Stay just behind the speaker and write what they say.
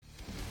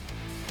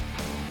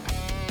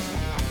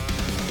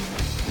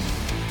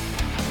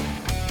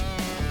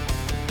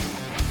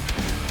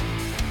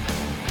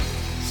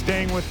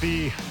staying with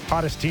the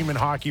hottest team in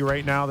hockey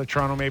right now, the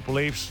Toronto Maple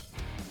Leafs.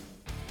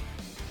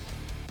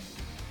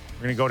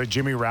 We're going to go to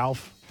Jimmy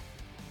Ralph,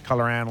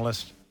 color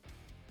analyst,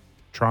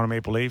 Toronto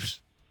Maple Leafs.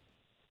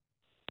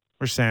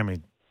 Where's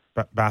Sammy?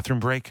 Bathroom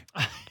break?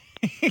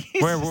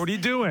 What are you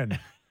doing?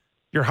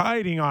 You're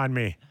hiding on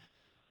me.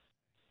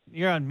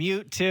 You're on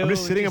mute, too. I'm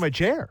just sitting in my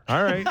chair.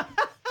 All right.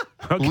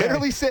 Okay.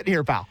 Literally sitting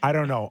here, pal. I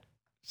don't know.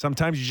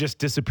 Sometimes you just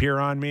disappear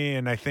on me,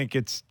 and I think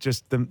it's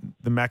just the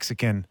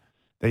Mexican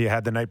that you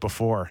had the night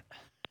before.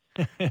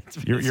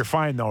 You're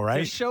fine, though, right?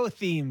 There's show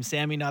theme,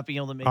 Sammy not being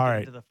able to make All it right.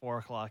 into the 4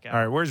 o'clock hour. All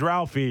right, where's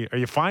Ralphie? Are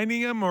you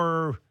finding him,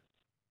 or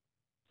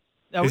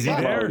No, is he got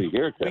him. there? Already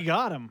here, We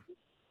got him.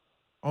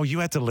 Oh, you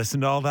had to listen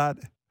to all that?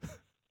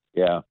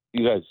 yeah.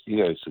 You guys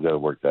got to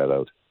work that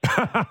out.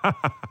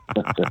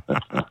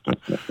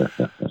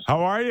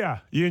 How are you?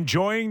 You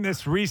enjoying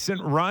this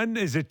recent run?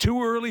 Is it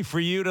too early for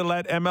you to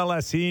let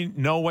MLSE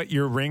know what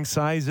your ring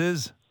size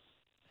is?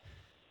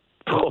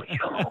 Oh,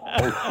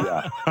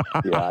 yeah.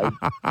 Yeah,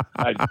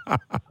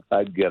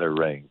 I'd get a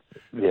ring.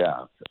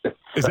 Yeah.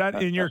 Is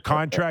that in your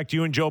contract?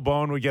 You and Joe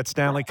Bone would get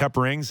Stanley Cup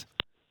rings?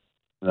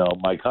 No,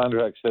 my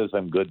contract says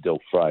I'm good till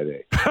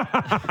Friday.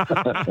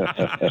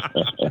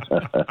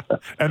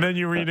 And then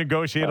you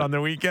renegotiate on the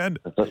weekend?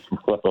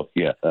 Well,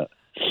 yeah.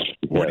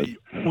 What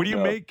do you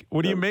make?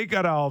 What do you make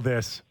out of all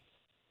this?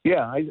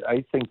 Yeah,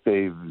 I think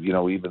they've,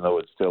 even though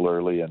it's still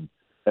early, and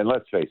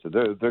let's face it,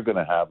 they're going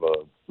to have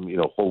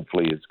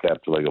hopefully it's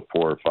kept to like a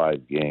 4 or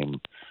 5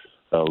 game,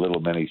 a little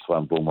mini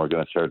slump when we're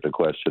going to start to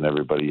question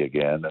everybody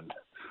again and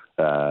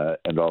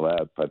all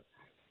that. But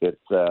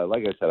it's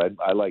like I said,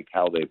 I like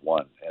how they've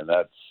won, and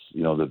that's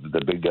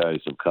the big guys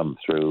have come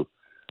through.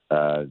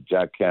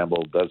 Jack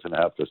Campbell doesn't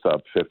have to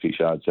stop 50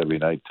 shots every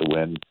night to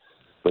win,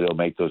 but he'll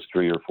make those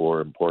 3 or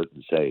 4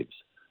 important saves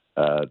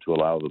to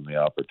allow them the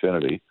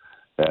opportunity.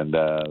 And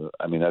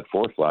that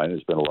fourth line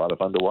has been a lot of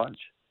fun to watch,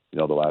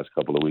 the last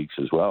couple of weeks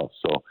as well.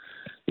 So,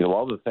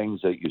 all the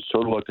things that you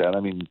sort of looked at.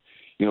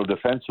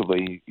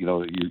 Defensively,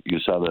 you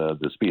saw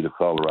the speed of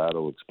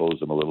Colorado expose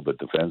them a little bit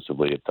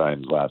defensively at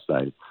times last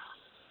night.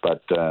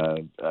 But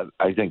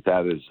I think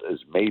that is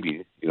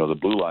maybe, the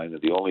blue line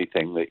is the only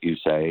thing that you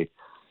say,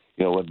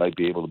 it might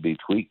be able to be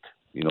tweaked,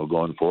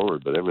 going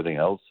forward. But everything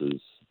else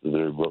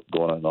they're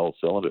going on all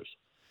cylinders.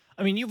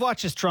 I mean, you've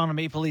watched this Toronto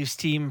Maple Leafs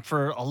team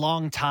for a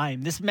long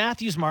time. This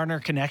Matthews-Marner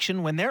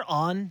connection, when they're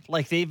on,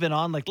 like they've been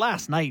on, like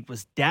last night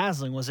was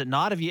dazzling, was it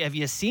not? Have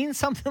you seen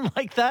something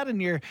like that in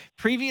your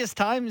previous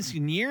times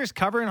and years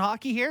covering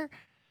hockey here?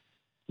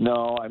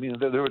 No,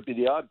 there would be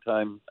the odd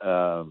time.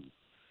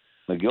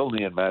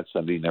 McGillney and Matt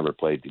Sundin never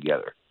played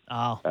together.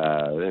 Oh.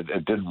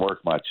 It didn't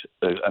work much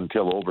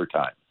until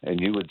overtime, and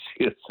you would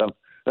see it.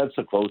 That's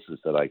the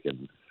closest that I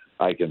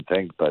can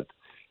think. But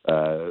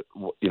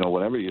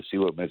whenever you see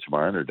what Mitch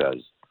Marner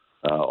does,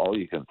 all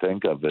you can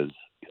think of is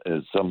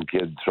some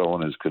kid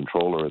throwing his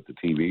controller at the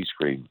TV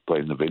screen,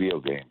 playing the video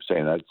game,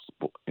 saying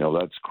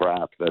that's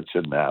crap. That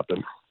shouldn't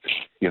happen.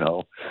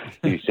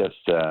 He's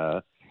just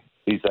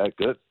he's that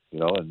good.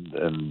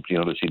 And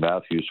to see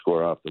Matthews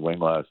score off the wing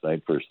last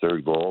night for his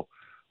 3rd goal,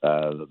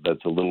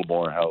 that's a little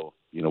more how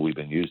we've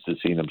been used to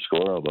seeing him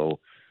score. Although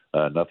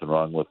nothing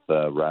wrong with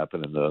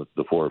Rappin and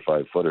the 4 or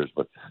 5 footers,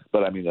 but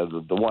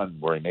the one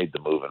where he made the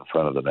move in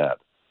front of the net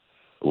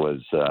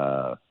was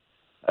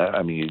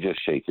you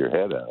just shake your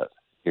head at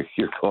it.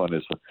 You're going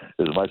as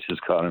much as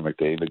Connor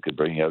McDavid could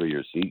bring you out of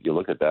your seat. You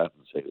look at that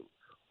and say,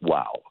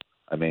 "Wow!"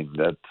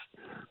 That's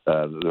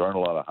there aren't a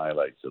lot of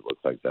highlights that look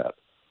like that.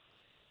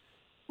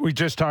 We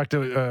just talked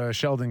to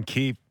Sheldon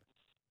Keefe,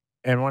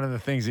 and one of the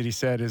things that he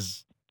said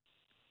is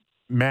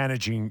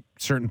managing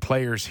certain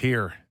players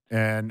here.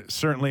 And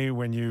certainly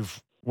when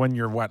you've won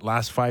your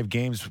last 5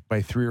 games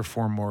by 3 or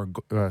 4 more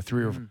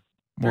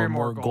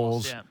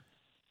goals, yeah.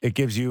 It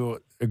gives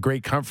you a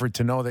great comfort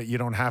to know that you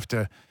don't have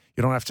to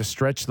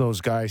stretch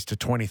those guys to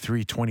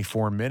 23,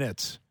 24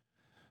 minutes.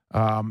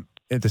 At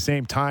the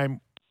same time,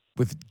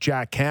 with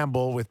Jack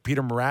Campbell, with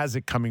Peter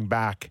Mrazek coming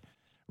back,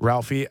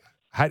 Ralphie,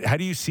 how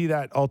do you see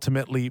that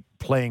ultimately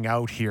playing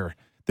out here?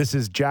 This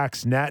is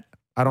Jack's net.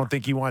 I don't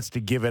think he wants to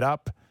give it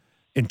up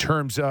in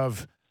terms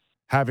of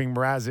having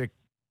Mrazek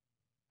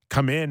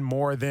come in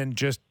more than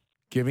just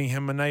giving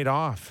him a night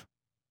off.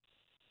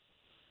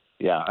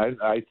 Yeah,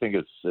 I think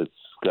it's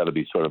got to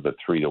be sort of a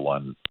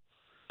 3-to-1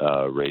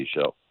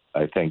 ratio.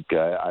 I think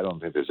I don't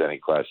think there's any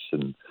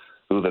question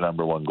who the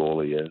number 1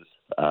 goalie is.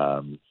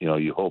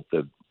 You hope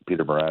that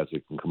Peter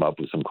Mrazek can come up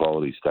with some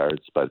quality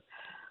starts, but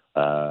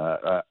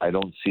I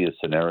don't see a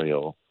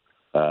scenario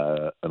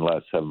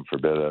unless, heaven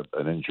forbid,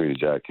 an injury to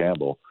Jack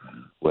Campbell,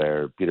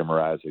 where Peter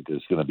Mrazek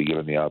is going to be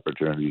given the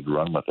opportunity to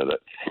run with it.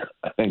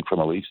 I think from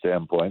a Leaf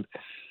standpoint,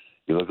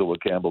 you look at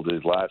what Campbell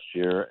did last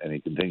year, and he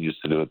continues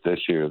to do it this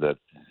year, that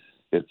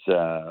it's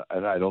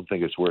and I don't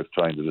think it's worth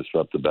trying to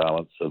disrupt the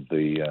balance of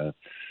the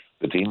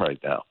team right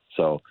now.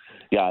 So,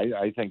 yeah,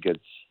 I think it's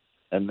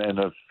and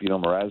if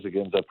Mrazek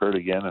ends up hurt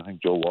again, I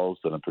think Joe Wall's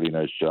done a pretty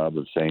nice job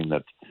of saying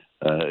that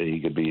he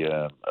could be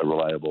a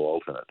reliable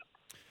alternate.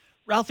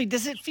 Ralphie,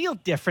 does it feel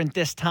different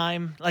this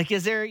time? Like,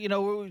 is there,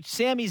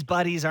 Sammy's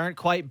buddies aren't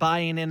quite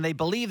buying in. They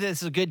believe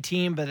this is a good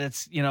team, but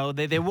it's,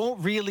 they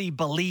won't really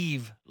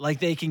believe like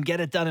they can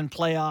get it done in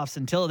playoffs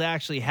until it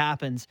actually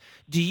happens.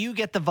 Do you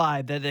get the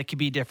vibe that it could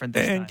be different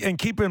this time? And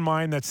keep in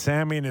mind that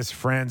Sammy and his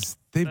friends,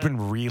 they've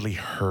been really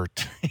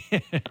hurt.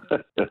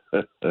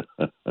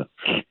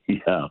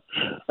 Yeah,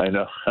 I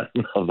know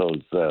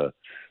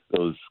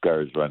those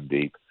scars run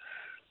deep.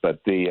 But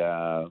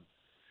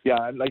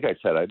like I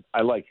said,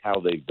 I like how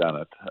they've done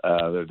it.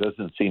 There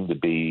doesn't seem to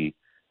be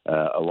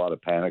a lot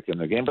of panic in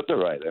the game, but they're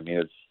right. I mean,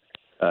 it's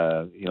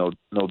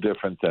no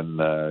different than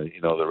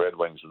the Red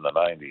Wings in the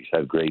 '90s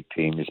had great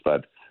teams,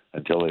 but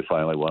until they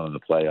finally won in the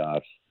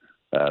playoffs,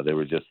 they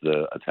were just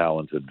a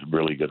talented,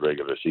 really good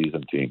regular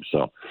season team.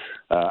 So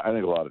I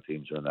think a lot of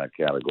teams are in that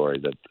category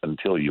that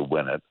until you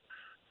win it,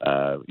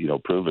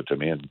 prove it to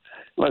me. And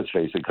let's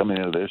face it, coming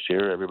into this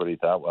year, everybody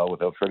thought, well,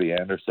 without Freddie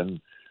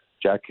Anderson,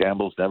 Jack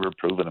Campbell's never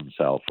proven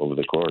himself over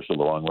the course of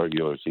a long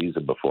regular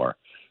season before.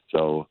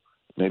 So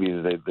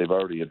maybe they've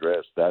already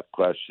addressed that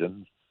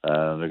question.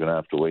 They're going to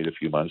have to wait a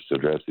few months to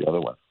address the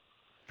other one.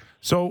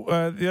 So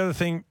the other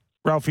thing,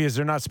 Ralphie, is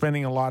they're not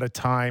spending a lot of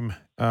time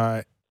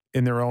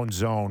in their own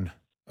zone.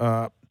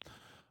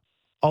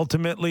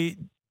 Ultimately,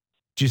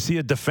 do you see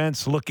a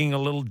defense looking a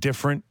little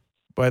different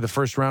by the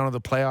first round of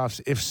the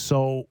playoffs? If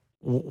so,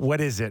 what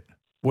is it?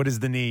 What is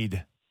the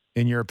need,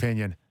 in your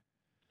opinion?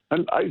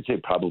 I'd say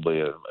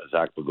probably a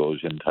Zach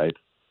Bogosian type,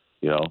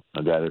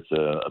 a guy that's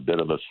a bit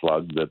of a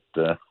slug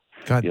that,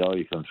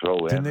 you can throw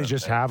in. Didn't they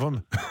just have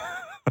him?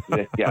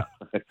 Yeah.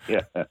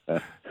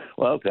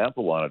 Well,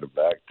 Tampa wanted him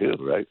back too,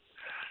 right?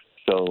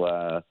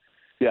 So,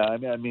 I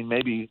mean,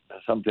 maybe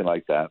something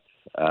like that.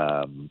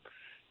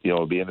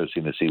 It'll be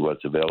interesting to see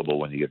what's available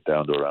when you get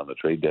down to around the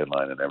trade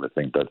deadline and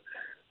everything. But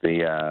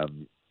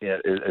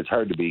it's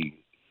hard to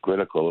be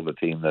critical of a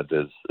team that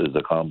has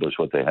accomplished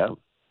what they have.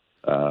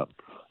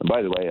 And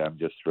by the way, I'm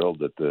just thrilled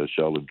that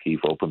Sheldon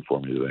Keefe opened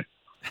for me today.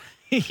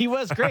 He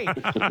was great.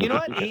 You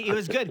know what? He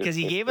was good because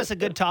he gave us a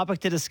good topic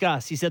to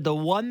discuss. He said the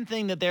one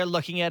thing that they're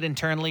looking at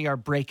internally are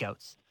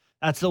breakouts.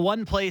 That's the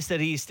one place that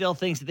he still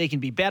thinks that they can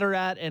be better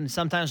at. And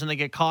sometimes when they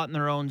get caught in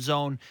their own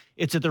zone,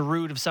 it's at the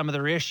root of some of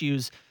their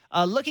issues.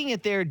 Looking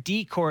at their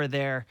decor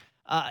there,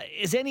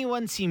 does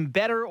anyone seem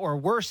better or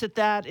worse at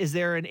that? Is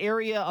there an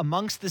area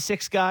amongst the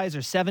 6 guys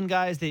or 7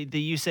 guys that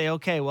you say,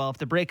 okay, well, if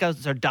the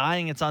breakouts are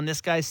dying, it's on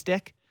this guy's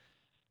stick?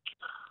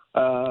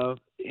 I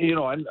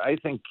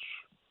think,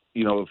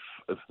 if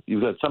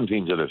you've got some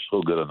teams that are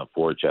so good on the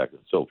forecheck and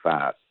so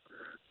fast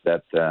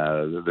that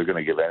they're going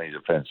to give any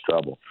defense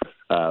trouble.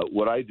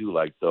 What I do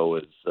like, though,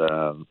 is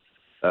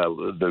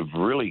they've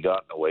really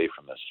gotten away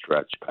from the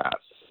stretch pass.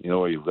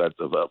 Where you've got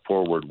the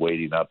forward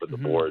waiting up at the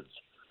boards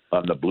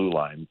on the blue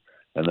line,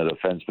 and the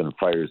defenseman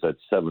fires that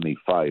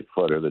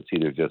 75-footer that's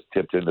either just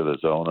tipped into the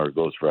zone or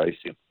goes for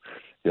icing.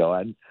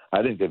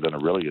 I think they've done a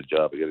really good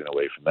job of getting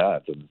away from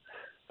that. And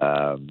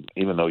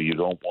even though you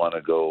don't want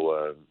to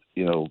go,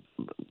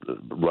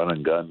 run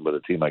and gun with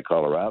a team like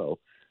Colorado,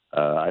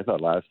 I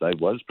thought last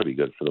night was pretty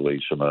good for the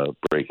Leafs from a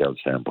breakout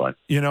standpoint.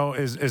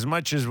 As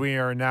much as we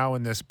are now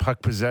in this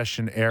puck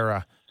possession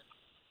era,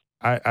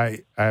 I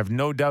have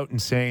no doubt in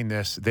saying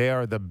this, they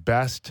are the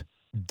best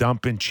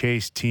dump and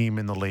chase team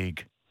in the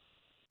league.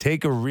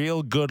 Take a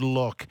real good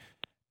look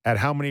at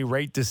how many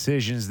right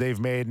decisions they've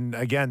made. And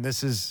again,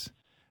 this is,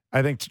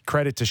 I think,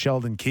 credit to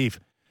Sheldon Keefe,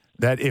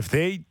 that if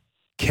they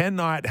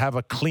cannot have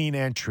a clean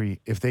entry,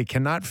 if they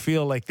cannot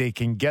feel like they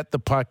can get the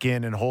puck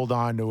in and hold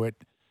on to it,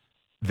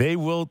 they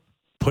will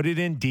put it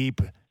in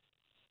deep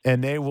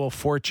and they will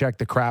forecheck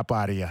the crap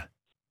out of you.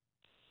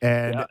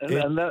 And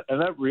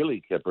that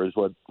really, Kipper, is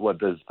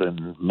what has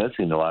been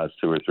missing the last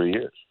 2 or 3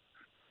 years.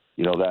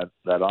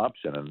 That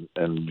option,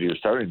 and you're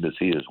starting to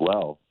see as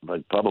well,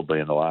 like probably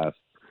in the last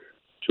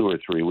 2 or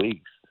 3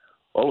 weeks,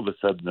 all of a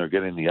sudden they're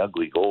getting the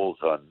ugly goals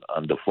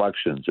on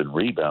deflections and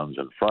rebounds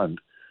in front,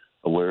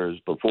 whereas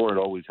before it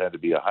always had to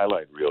be a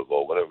highlight reel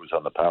goal, whether it was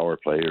on the power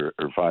play or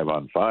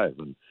 5-on-5.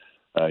 And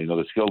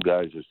the skilled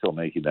guys are still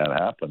making that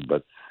happen,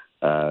 but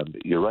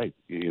you're right.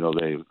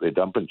 They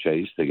dump and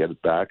chase, they get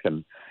it back,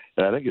 and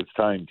I think it's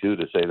time too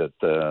to say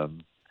that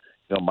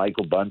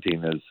Michael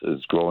Bunting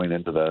is growing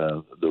into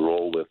the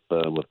role with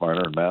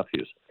Marner and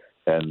Matthews,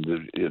 and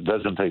it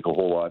doesn't take a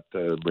whole lot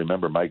to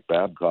remember Mike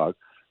Babcock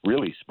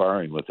really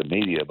sparring with the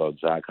media about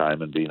Zach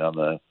Hyman being on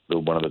the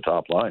one of the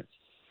top lines.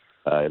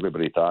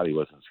 Everybody thought he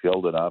wasn't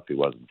skilled enough, he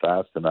wasn't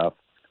fast enough,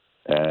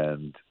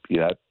 and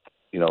yet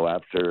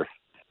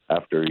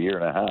after a year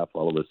and a half,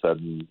 all of a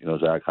sudden,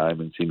 Zach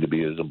Hyman seemed to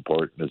be as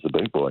important as the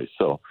big boys.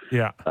 So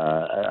yeah,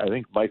 I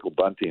think Michael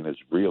Bunting has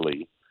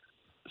really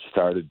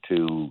started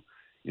to,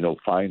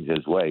 find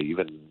his way.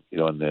 Even,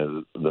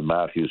 in the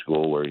Matthews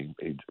goal where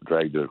he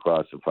dragged it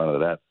across the front of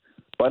the net,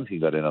 Bunting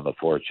got in on the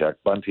forecheck.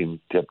 Bunting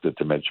tipped it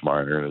to Mitch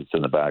Marner, and it's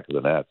in the back of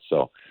the net.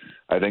 So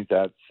I think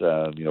that's,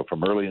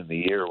 from early in the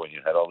year when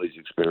you had all these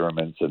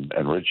experiments and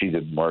Richie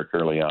didn't work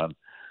early on,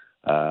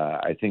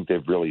 I think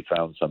they've really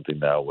found something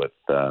now with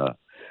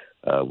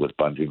with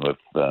Bunting, with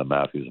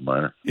Matthews and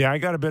Marner. Yeah, I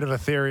got a bit of a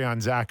theory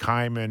on Zach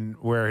Hyman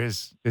where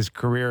his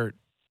career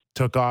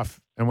took off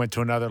and went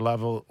to another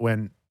level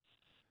when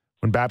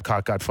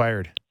Babcock got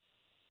fired.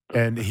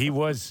 And he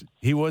was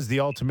the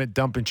ultimate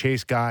dump and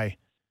chase guy.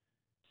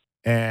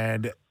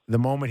 And the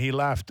moment he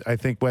left, I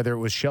think whether it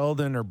was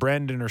Sheldon or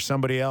Brendan or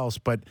somebody else,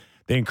 but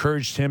they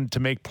encouraged him to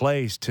make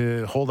plays,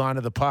 to hold on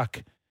to the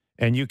puck.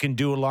 And you can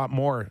do a lot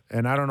more.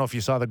 And I don't know if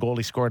you saw the goal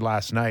he scored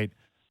last night,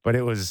 but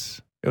it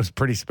was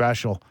pretty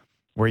special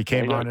where he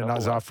came on and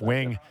was off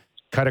wing,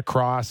 cut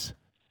across,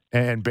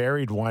 and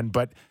buried one.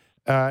 But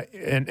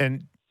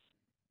and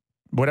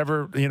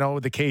whatever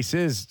the case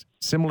is,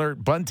 similar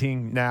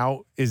Bunting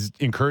now is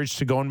encouraged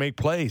to go and make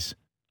plays,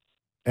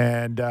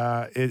 and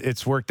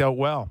it's worked out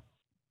well.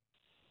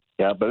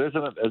 Yeah, but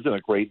isn't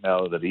it great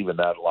now that even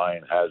that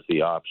line has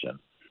the option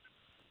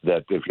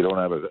that if you don't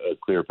have a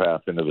clear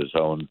path into the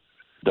zone,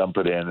 dump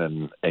it in,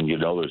 and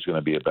there's going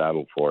to be a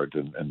battle for it,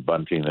 and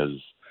Bunting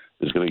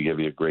is going to give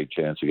you a great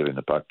chance of getting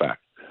the puck back.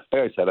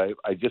 Like I said,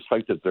 I just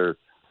like that they're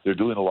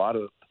doing a lot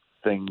of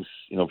things,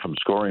 from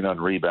scoring on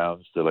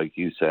rebounds to, like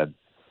you said,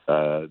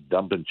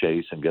 dump and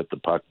chase and get the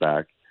puck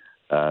back.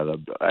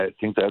 I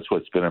think that's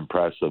what's been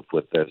impressive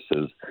with this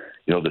is,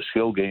 the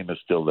skill game is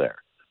still there.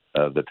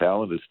 The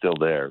talent is still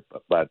there,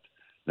 but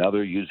now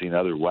they're using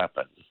other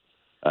weapons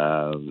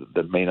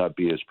that may not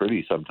be as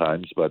pretty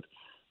sometimes, but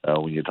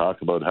when you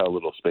talk about how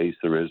little space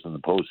there is in the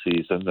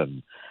postseason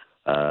and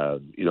how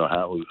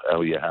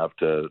you have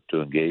to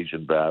engage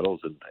in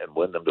battles and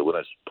win them to win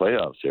a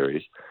playoff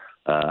series,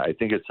 I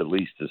think it's at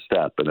least a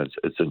step, and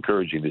it's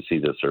encouraging to see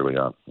this early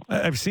on.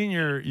 I've seen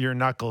your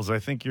knuckles. I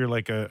think you're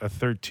like a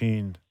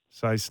 13,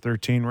 size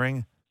 13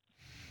 ring.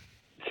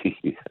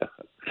 Yeah.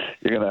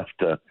 You're going to have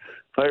to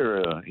fire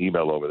an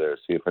email over there,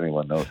 see if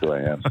anyone knows who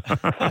I am.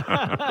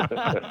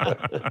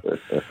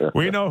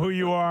 We know who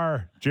you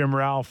are, Jim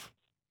Ralph.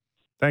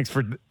 Thanks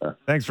for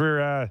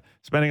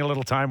spending a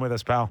little time with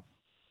us, pal.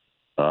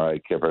 All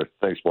right, Kipper.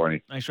 Thanks,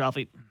 Barney. Thanks,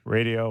 Ralphie.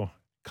 Radio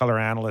color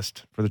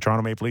analyst for the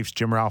Toronto Maple Leafs,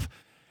 Jim Ralph.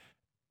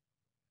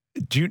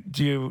 Do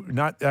you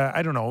not?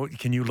 I don't know.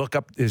 Can you look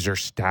up? Is there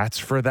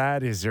stats for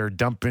that? Is there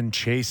dump and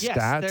chase yes,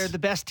 stats? They're the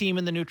best team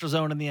in the neutral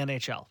zone in the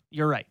NHL.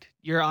 You're right.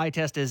 Your eye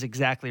test is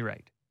exactly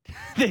right.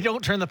 They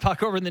don't turn the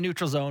puck over in the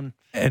neutral zone.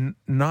 And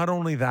not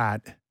only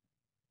that,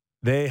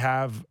 they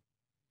have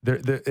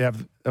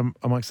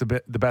amongst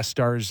the best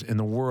stars in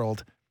the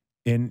world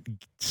in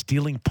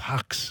stealing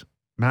pucks.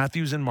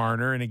 Matthews and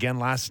Marner, and again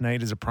last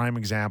night is a prime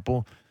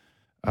example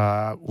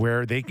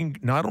where they can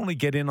not only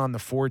get in on the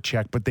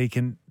forecheck, but they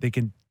can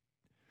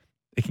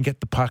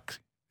get the puck.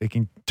 They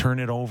can turn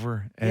it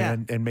over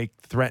and make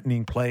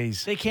threatening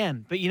plays. They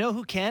can, but you know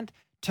who can't?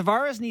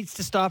 Tavares needs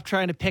to stop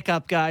trying to pick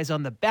up guys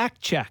on the back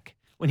check.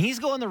 When he's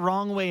going the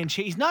wrong way and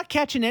he's not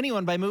catching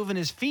anyone by moving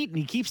his feet, and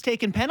he keeps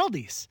taking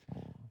penalties.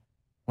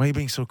 Why are you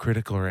being so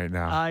critical right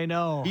now? I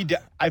know.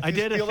 I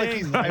feel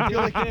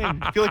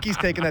like he's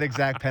taken that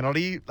exact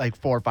penalty like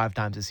 4 or 5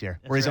 times this year,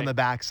 where he's on the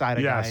backside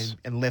of guy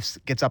and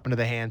gets up into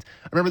the hands.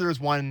 I remember there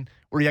was one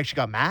where he actually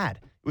got mad.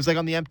 It was like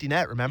on the empty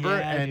net, remember?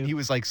 Yeah, and he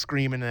was like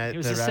screaming at it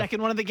was the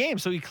second one of the game,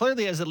 so he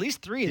clearly has at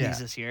least 3 of these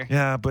this year.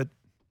 Yeah, but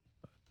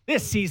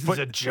this season's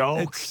a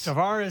joke.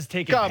 Tavares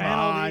taking penalties. Come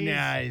on,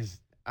 guys.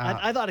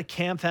 I thought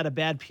Kampf had a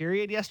bad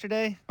period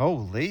yesterday.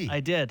 Holy. I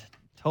did.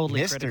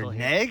 Totally Mr. critical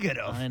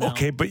Negative. I know.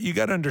 Okay, but you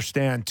got to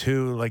understand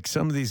too, like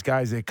some of these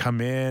guys, they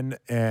come in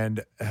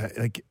and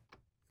like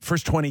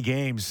first 20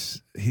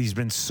 games, he's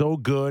been so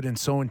good and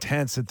so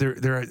intense that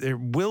there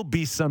will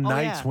be some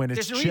nights when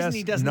it's just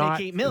he doesn't not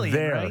make $8 million,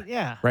 there. Right?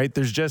 Yeah. Right?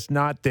 There's just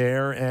not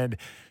there. And,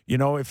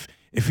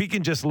 if he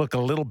can just look a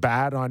little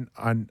bad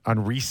on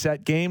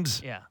reset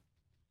games,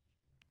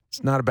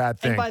 it's not a bad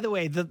thing. And by the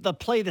way, the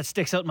play that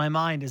sticks out in my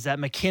mind is that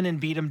McKinnon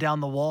beat him down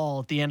the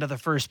wall at the end of the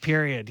first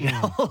period.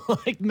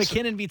 Like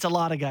McKinnon beats a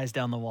lot of guys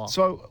down the wall.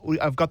 So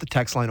I've got the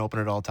text line open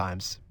at all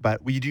times,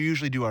 but we do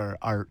usually do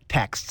our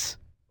texts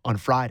on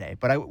Friday.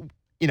 But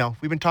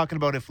we've been talking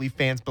about if Leaf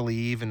fans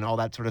believe and all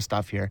that sort of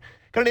stuff here.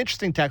 Got an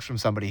interesting text from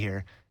somebody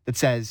here that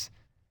says,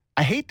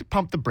 I hate to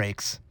pump the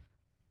brakes,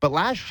 but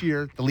last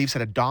year the Leafs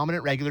had a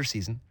dominant regular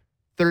season,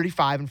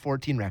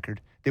 35-14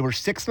 record. They were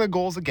 6th in the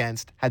goals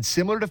against, had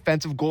similar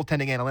defensive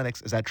goaltending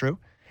analytics. Is that true?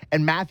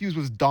 And Matthews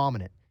was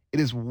dominant. It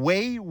is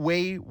way,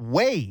 way,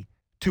 way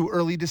too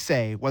early to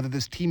say whether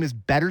this team is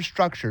better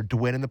structured to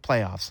win in the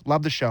playoffs.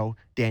 Love the show.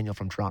 Daniel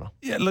from Toronto.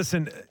 Yeah,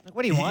 listen.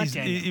 What do you want,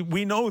 Daniel?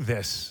 We know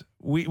this.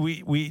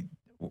 We're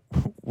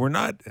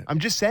not. I'm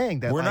just saying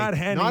that we're not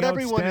handing not out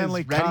everyone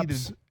Stanley is ready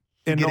Cups to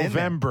in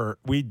November.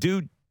 We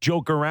do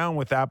joke around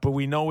with that, but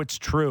we know it's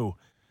true.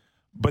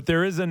 But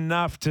there is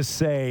enough to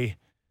say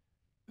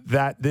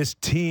that this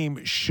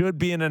team should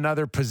be in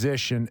another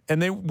position.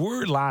 And they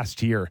were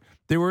last year.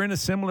 They were in a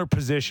similar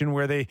position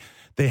where they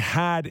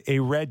had a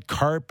red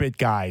carpet,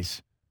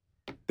 guys.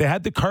 They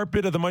had the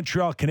carpet of the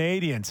Montreal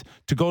Canadiens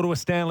to go to a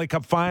Stanley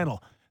Cup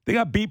final. They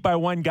got beat by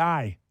one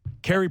guy,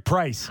 Carey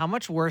Price. How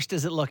much worse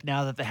does it look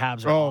now that the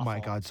Habs are awful?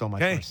 My God, so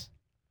much worse.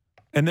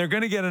 And they're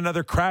going to get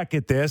another crack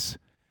at this.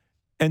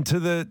 And to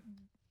the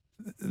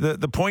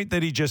the point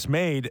that he just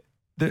made,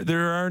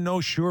 there are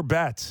no sure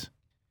bets.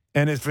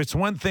 And if it's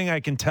one thing I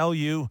can tell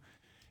you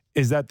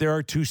is that there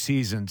are two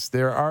seasons.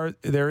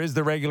 There is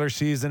the regular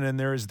season and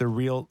there is the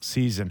real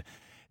season.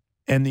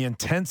 And the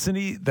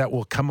intensity that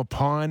will come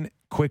upon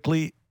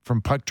quickly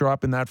from puck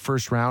drop in that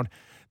first round,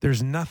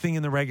 there's nothing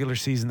in the regular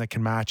season that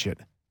can match it.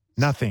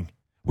 Nothing.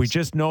 We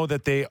just know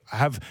that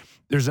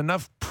there's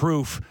enough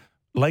proof,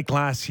 like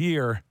last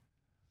year,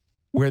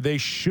 where they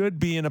should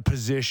be in a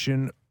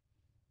position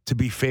to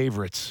be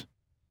favorites.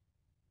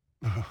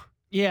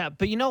 Yeah,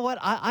 but you know what?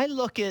 I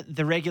look at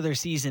the regular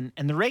season,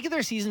 and the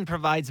regular season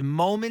provides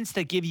moments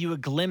that give you a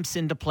glimpse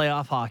into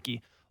playoff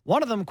hockey.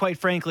 One of them, quite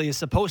frankly, is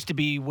supposed to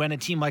be when a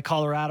team like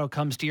Colorado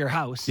comes to your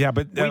house. Yeah,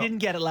 but we didn't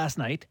get it last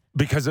night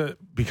because of a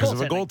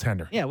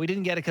goaltender. Yeah, we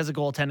didn't get it because of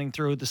goaltending,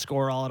 threw the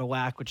score all out of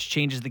whack, which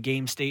changes the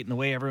game state and the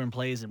way everyone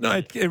plays. And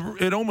no,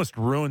 it almost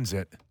ruins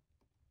it.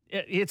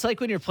 It's like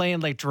when you're playing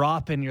like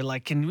drop and you're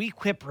like, can we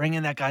quit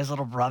bringing that guy's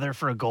little brother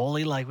for a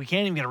goalie? Like, we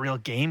can't even get a real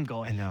game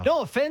going. I know.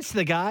 No offense to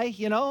the guy,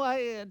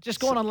 I just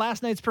going on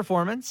last night's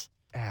performance.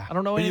 Yeah. I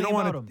don't know anything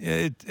about him.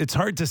 It's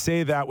hard to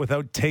say that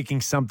without taking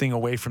something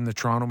away from the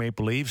Toronto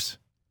Maple Leafs.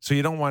 So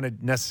you don't want to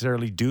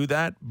necessarily do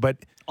that, but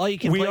all you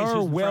can we play is are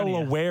who's in front well of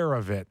you. aware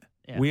of it.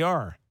 Yeah. We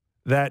are.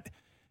 That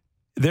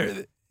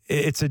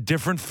it's a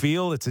different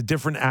feel, it's a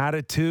different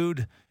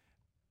attitude.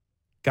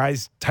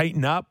 Guys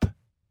tighten up,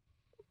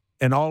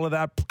 and all of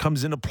that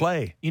comes into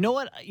play. You know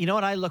what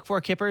I look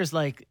for, Kipper, is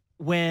like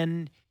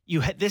when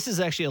this is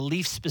actually a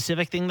Leaf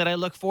specific thing that I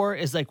look for,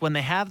 is like when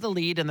they have the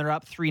lead and they're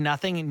up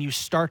 3-0 and you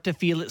start to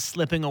feel it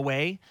slipping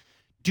away.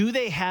 Do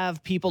they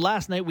have people?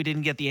 Last night we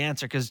didn't get the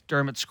answer because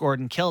Dermott scored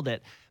and killed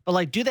it. But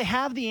like, do they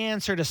have the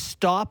answer to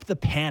stop the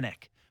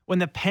panic? When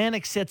the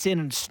panic sets in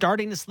and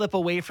starting to slip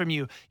away from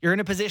you, you're in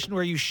a position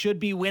where you should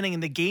be winning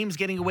and the game's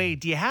getting away.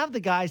 Do you have the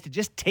guys to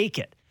just take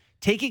it,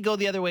 go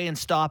the other way and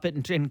stop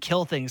it and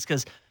kill things?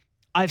 Because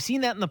I've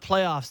seen that in the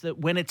playoffs, that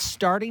when it's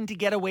starting to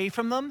get away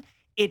from them,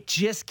 it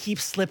just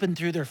keeps slipping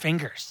through their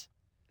fingers.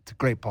 It's a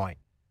great point.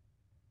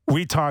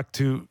 We talked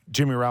to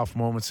Jimmy Ralph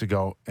moments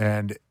ago,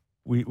 and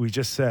we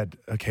just said,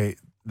 okay,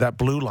 that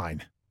blue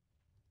line.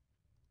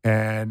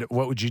 And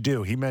what would you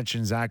do? He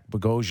mentioned Zach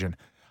Bogosian.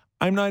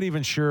 I'm not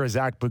even sure a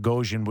Zach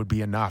Bogosian would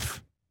be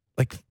enough.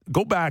 Like,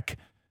 go back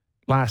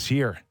last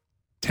year.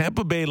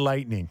 Tampa Bay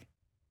Lightning.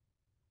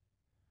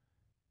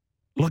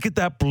 Look at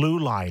that blue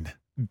line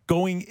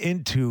going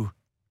into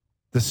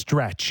the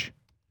stretch.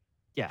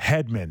 Yeah.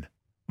 Hedman,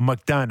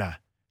 McDonough,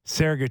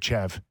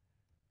 Sergachev,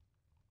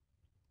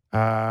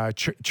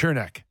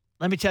 Chernak.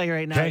 Let me tell you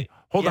right now. Okay,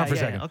 hold on for a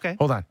second. Yeah. Okay.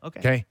 Hold on.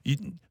 Okay.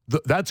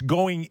 That's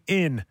going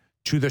in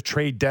to the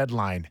trade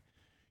deadline.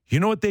 You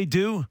know what they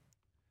do?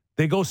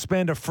 They go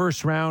spend a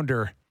first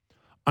rounder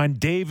on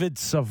David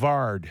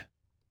Savard.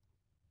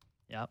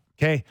 Yep.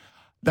 Okay,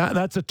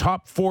 that's a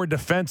top 4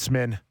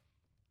 defenseman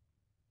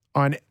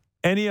on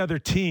any other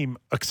team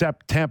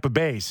except Tampa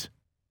Bay's,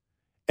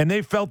 and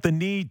they felt the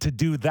need to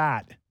do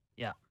that.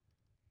 Yeah.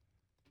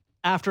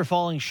 After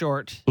falling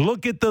short.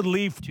 Look at the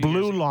Leaf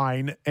blue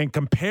line and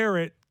compare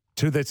it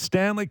to the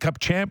Stanley Cup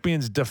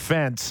champions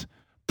defense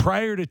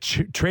prior to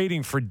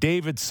trading for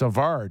David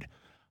Savard.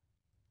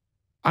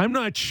 I'm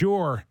not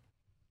sure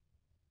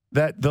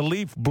that the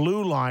Leaf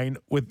blue line,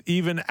 with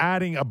even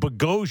adding a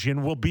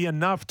Bogosian, will be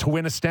enough to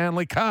win a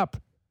Stanley Cup.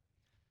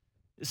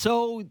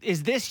 So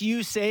is this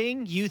you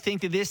saying you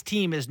think that this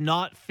team is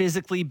not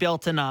physically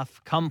built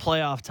enough come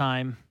playoff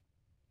time?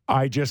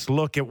 I just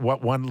look at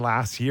what won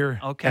last year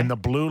and the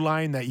blue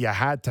line that you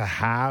had to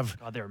have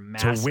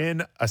to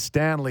win a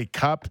Stanley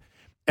Cup.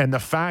 And the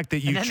fact that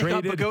you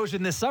traded... they got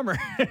Bogosian this summer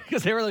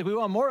because they were like, we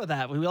want more of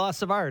that. We lost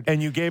Savard.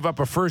 And you gave up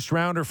a first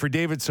rounder for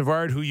David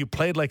Savard, who you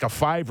played like a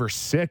 5 or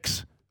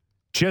 6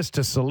 just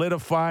to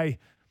solidify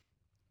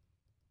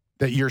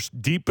that you're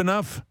deep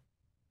enough.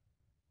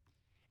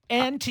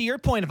 And to your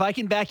point, if I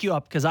can back you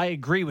up, because I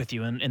agree with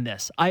you in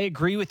this. I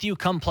agree with you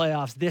come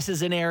playoffs. This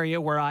is an area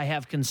where I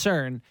have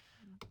concern.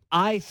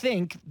 I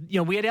think,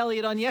 we had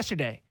Elliott on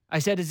yesterday. I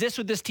said, is this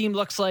what this team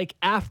looks like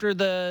after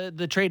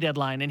the trade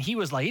deadline? And he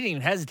was like, he didn't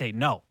even hesitate.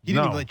 No. He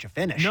didn't even let you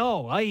finish.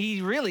 No,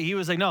 he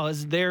was like, no,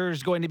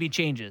 there's going to be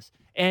changes.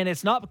 And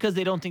it's not because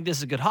they don't think this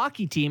is a good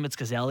hockey team. It's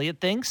because Elliott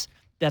thinks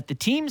that the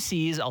team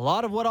sees a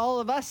lot of what all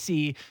of us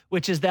see,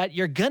 which is that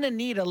you're going to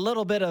need a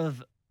little bit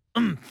of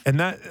And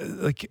that,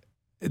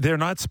 they're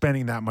not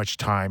spending that much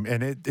time.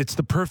 And it's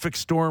the perfect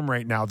storm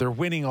right now. They're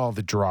winning all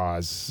the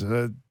draws.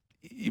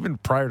 Even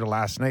prior to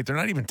last night, they're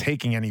not even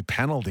taking any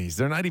penalties.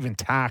 They're not even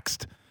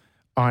taxed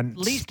on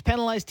least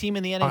penalized team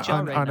in the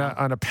NHL now.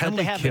 On a penalty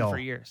they have kill been for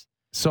years.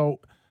 So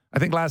I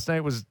think last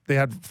night they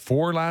had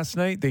 4 last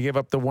night. They gave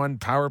up the 1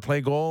 power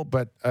play goal,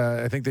 but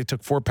I think they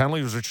took 4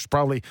 penalties, which is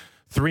probably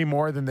 3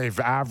 more than they've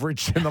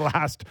averaged in the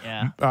last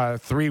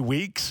 3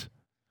 weeks.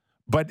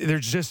 But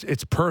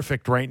it's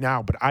perfect right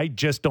now. But I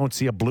just don't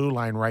see a blue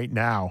line right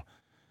now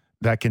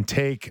that can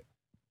take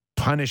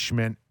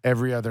punishment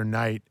every other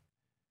night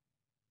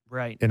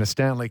in a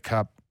Stanley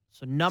Cup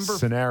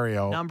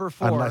scenario. Number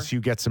 4. Unless you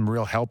get some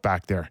real help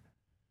back there.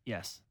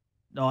 Yes.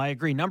 No, I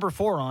agree. Number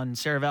 4 on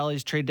Sarah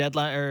Valley's trade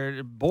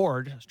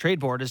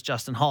board is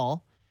Justin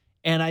Hall.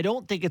 And I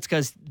don't think it's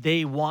because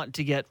they want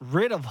to get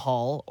rid of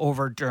Hall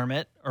over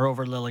Dermott or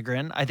over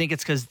Liljegren. I think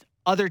it's because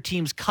other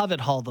teams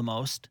covet Hall the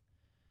most,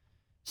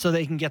 so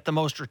they can get the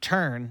most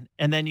return.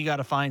 And then you got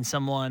to find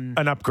someone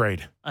An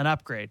upgrade.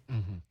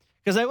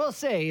 Because I will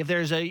say, if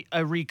there's a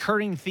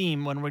recurring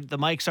theme when the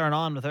mics aren't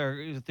on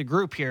with the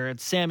group here,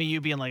 it's Sammy,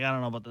 you being like, I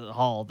don't know about the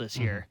Hall this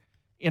year.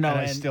 You know, And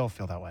I still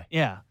feel that way.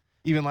 yeah.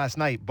 Even last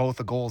night, both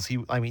the goals, the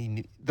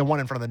one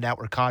in front of the net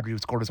where Kadri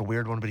scored was a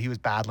weird one, but he was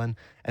battling.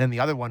 And then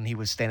the other one, he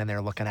was standing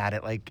there looking at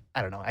it like,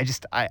 I don't know.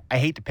 I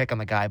hate to pick on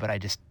the guy, but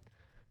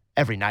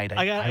every night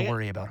I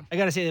worry about him. I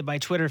got to say that my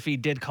Twitter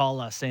feed did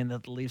call us saying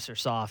that the Leafs are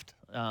soft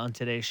on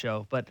today's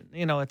show. But,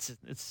 you know,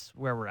 it's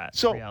where we're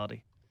at in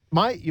reality.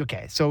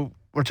 So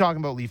we're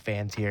talking about Leaf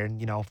fans here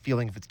and,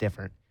 feeling if it's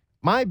different.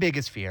 My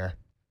biggest fear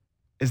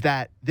is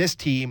that this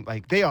team,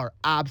 they are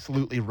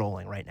absolutely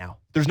rolling right now.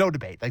 There's no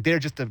debate. They're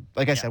just,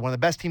 I said, one of the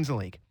best teams in the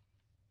league.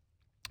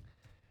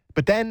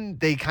 But then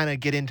they kind of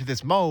get into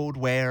this mode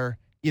where,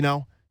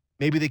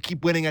 maybe they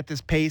keep winning at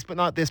this pace, but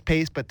not this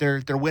pace, but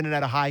they're winning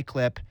at a high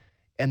clip.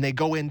 And they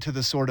go into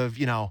the sort of,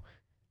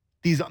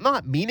 these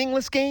not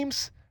meaningless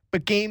games,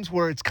 but games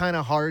where it's kind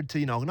of hard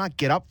to, not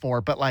get up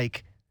for, but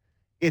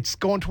it's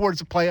going towards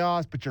the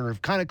playoffs, but you're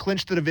kind of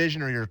clinched the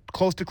division or you're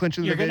close to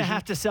clinching the division. You're going to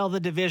have to sell the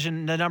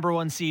division, the number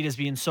 1 seed, as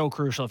being so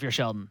crucial if you're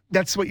Sheldon.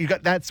 That's what you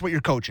got. That's what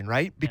you're coaching,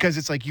 right? Because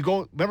it's like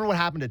remember what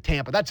happened to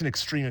Tampa? That's an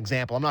extreme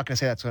example. I'm not going to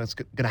say that's what's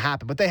going to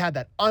happen, but they had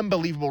that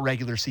unbelievable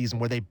regular season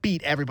where they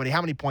beat everybody.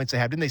 How many points they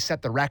had? Didn't they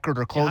set the record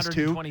or close to?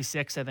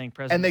 126, I think.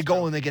 And they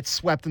go and they get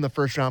swept in the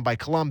first round by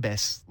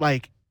Columbus.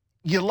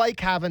 You like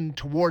having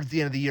towards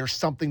the end of the year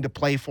something to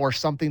play for,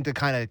 something to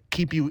kind of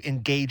keep you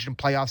engaged in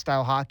playoff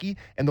style hockey.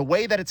 And the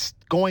way that it's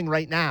going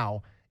right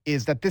now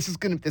is that this is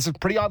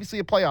pretty obviously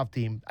a playoff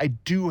team. I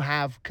do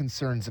have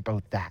concerns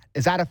about that.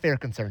 Is that a fair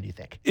concern, do you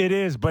think? It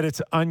is, but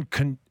it's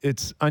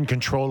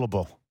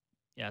uncontrollable.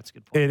 Yeah, that's a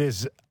good point. It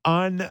is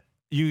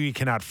you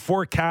cannot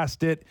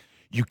forecast it.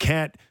 You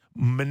can't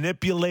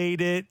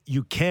manipulate it.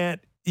 You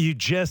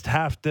just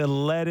have to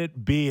let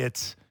it be.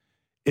 It's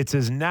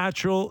as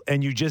natural,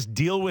 and you just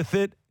deal with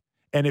it.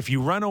 And if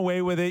you run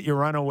away with it, you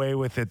run away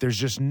with it. There's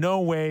just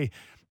no way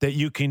that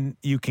you can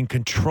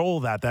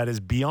control that. That is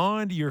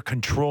beyond your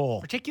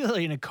control.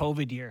 Particularly in a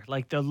COVID year,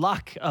 the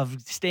luck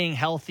of staying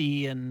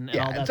healthy and all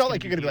that. It's not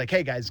like you're going to be like,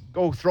 hey, guys,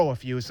 go throw a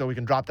few so we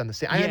can drop down the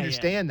same. I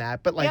understand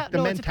that, but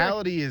the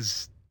mentality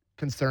is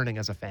concerning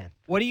as a fan.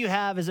 What do you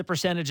have as a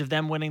percentage of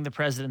them winning the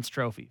President's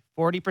Trophy?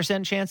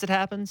 40% chance it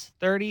happens?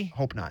 30?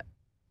 Hope not.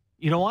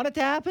 You don't want it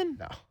to happen?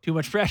 No. Too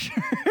much pressure.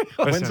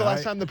 When's the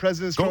last time the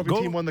President's Trophy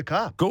team won the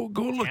Cup? Go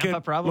look Tampa,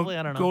 at probably.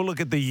 I don't know. Go look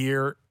at the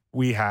year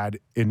we had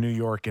in New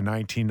York in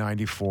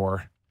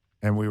 1994,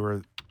 and we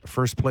were a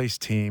first place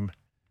team.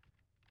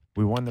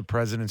 We won the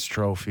President's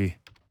Trophy.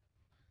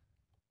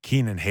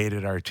 Keenan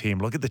hated our team.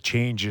 Look at the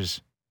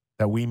changes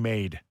that we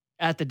made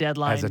at the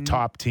deadline as a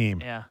top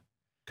team. Yeah,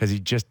 because he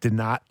just did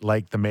not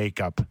like the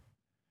makeup,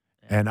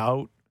 and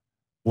out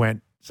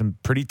went some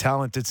pretty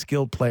talented,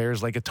 skilled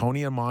players like a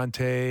Tony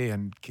Amonte,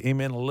 and came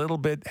in a little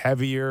bit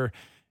heavier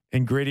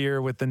and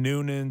grittier with the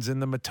Noonans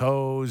and the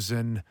Mateaus,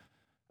 and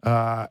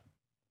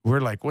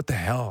we're like, what the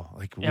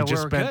hell?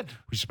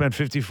 We spent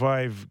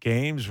 55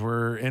 games.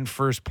 We're in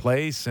first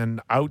place and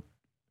out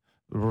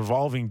the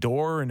revolving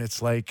door, and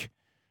it's like,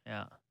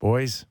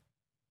 boys,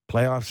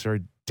 playoffs are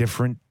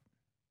different.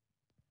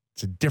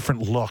 It's a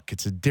different look.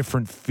 It's a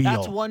different feel.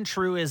 That's one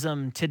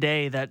truism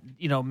today that,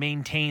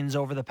 maintains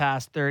over the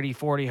past 30,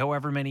 40,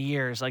 however many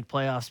years,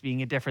 playoffs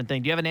being a different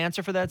thing. Do you have an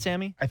answer for that,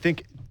 Sammy? I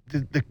think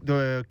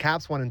the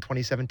Caps won in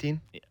 2017.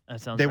 Yeah,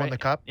 that sounds They right. won the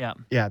Cup? Yeah.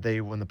 Yeah, they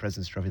won the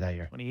President's Trophy that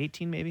year.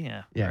 2018 maybe?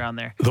 Yeah, around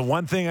there. The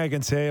one thing I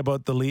can say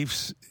about the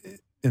Leafs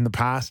in the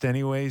past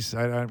anyways,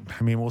 I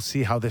mean, we'll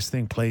see how this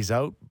thing plays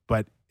out,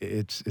 but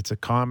it's a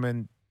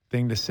common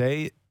thing to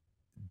say,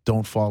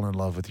 don't fall in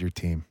love with your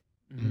team.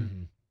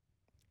 Mm-hmm.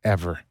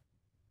 Ever.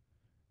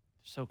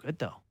 So good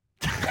though.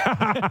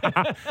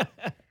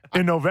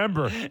 In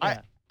November.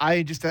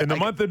 I just in the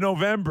month of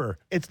November.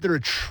 They're a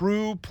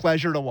true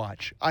pleasure to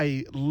watch.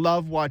 I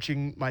love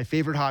watching my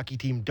favorite hockey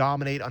team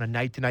dominate on a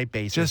night-to-night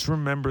basis. Just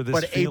remember this.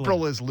 But feeling.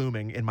 April is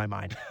looming in my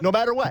mind. No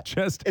matter what.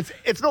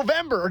 It's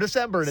November or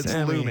December, and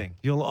Sammy, it's looming.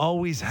 You'll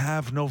always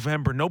have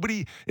November.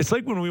 Nobody. It's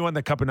like when we won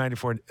the Cup in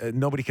 '94.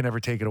 Nobody can ever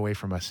take it away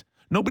from us.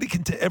 Nobody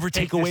can ever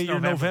take away your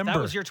November.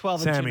 That was your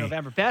 12-2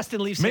 November. Best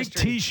in Leafs history.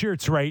 Make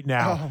T-shirts right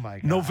now. Oh, my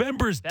God.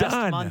 November's Best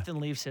done. month in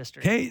Leafs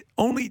history. Okay,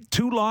 only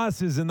 2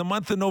 losses in the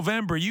month of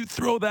November. You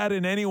throw that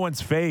in anyone's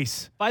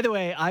face. By the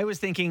way, I was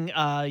thinking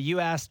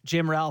you asked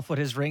Jim Ralph what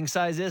his ring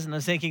size is, and I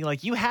was thinking,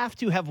 you have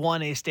to have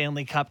won a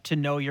Stanley Cup to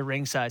know your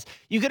ring size.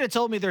 You could have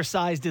told me they're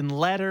sized in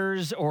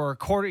letters or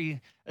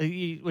quarter.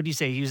 What do you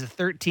say? He was a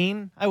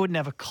 13? I wouldn't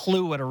have a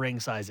clue what a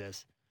ring size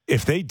is.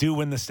 If they do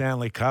win the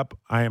Stanley Cup,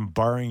 I am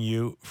barring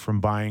you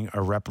from buying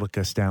a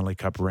replica Stanley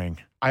Cup ring.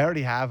 I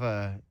already have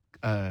a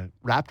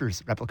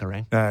Raptors replica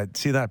ring.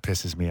 See, that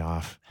pisses me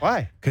off.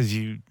 Why? Because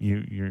you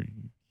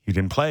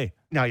didn't play.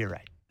 No, you're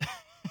right.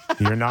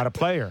 You're not a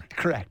player.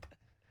 Correct.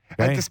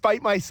 Okay. And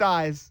despite my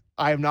size,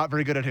 I am not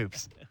very good at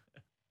hoops.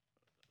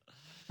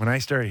 When I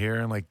start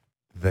hearing like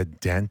the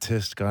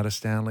dentist got a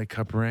Stanley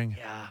Cup ring,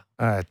 Yeah.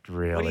 that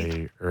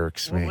really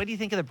irks me. What do you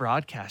think of the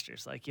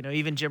broadcasters? Like,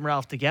 even Jim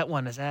Ralph to get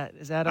one, is that?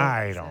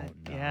 I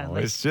don't know. Yeah,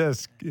 like,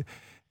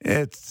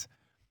 it's.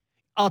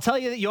 I'll tell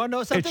you that you want to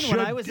know something. When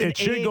I was in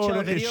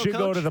AHL video should go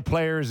coach, to the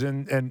players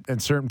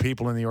and certain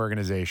people in the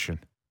organization.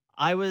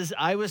 I was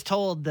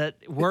told that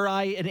were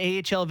I an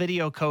AHL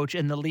video coach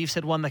and the Leafs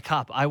had won the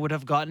cup, I would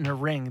have gotten a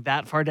ring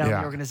that far down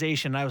the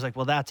organization. I was like,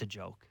 well, that's a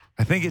joke.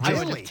 I think it I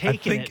just would have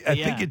taken it. I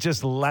think it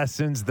just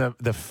lessens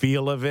the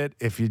feel of it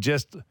if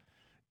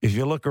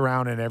you look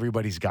around and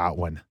everybody's got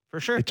one. For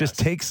sure. It just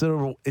takes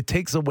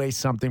away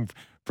something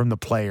from the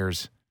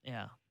players.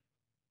 Yeah.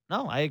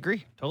 No, I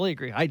agree. Totally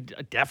agree. I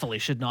definitely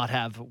should not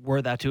have,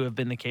 were that to have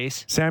been the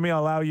case. Sammy,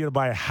 I'll allow you to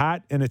buy a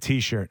hat and a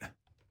T-shirt.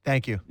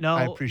 Thank you. No,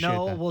 I appreciate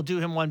that. we'll do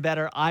him one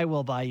better. I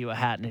will buy you a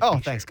hat and a Oh,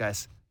 t-shirt. thanks,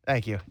 guys.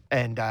 Thank you.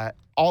 And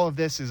all of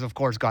this is, of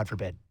course, God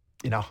forbid.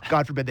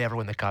 God forbid they ever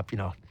win the cup.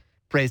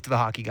 Praise to the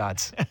hockey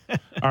gods.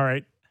 All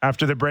right.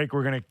 After the break,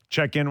 we're going to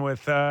check in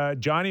with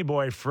Johnny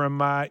Boy from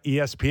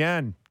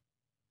ESPN.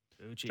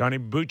 Bucci. Johnny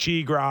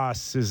Bucci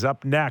Gross is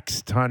up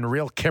next on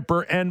Real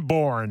Kipper and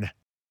Bourne.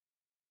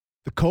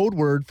 The code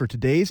word for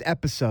today's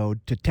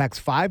episode to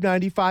text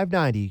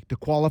 590-590 to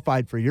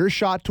qualify for your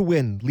shot to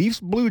win Leafs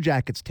Blue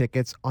Jackets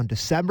tickets on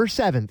December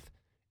 7th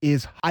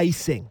is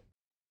icing.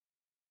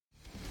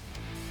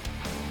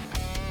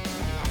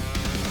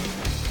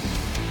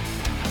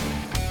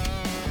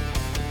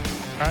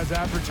 As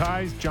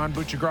advertised, John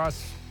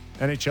Bucci-Gross,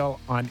 NHL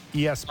on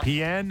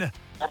ESPN,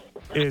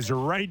 is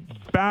right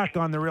back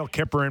on the Real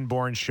Kipper and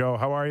Bourne show.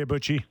 How are you,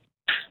 Bucci?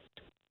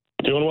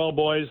 Doing well,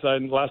 boys.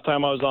 Last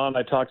time I was on,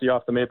 I talked you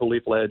off the Maple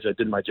Leaf ledge. I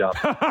did my job.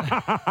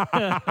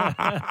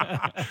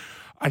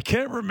 I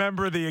can't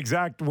remember the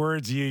exact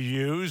words you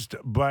used,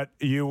 but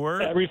you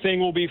were... Everything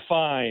will be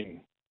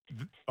fine.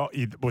 Oh,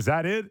 was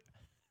that it?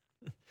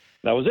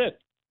 That was it.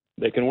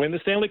 They can win the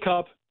Stanley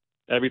Cup.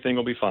 Everything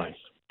will be fine.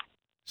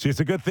 See,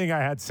 it's a good thing I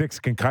had 6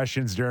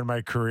 concussions during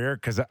my career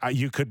because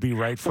you could be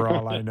right for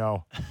all I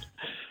know.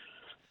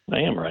 I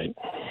am right.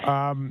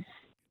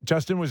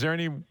 Justin, was there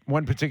any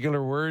one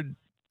particular word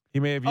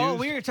you may have used? Oh,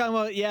 we were talking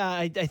about,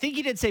 I think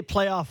he did say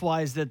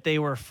playoff-wise that they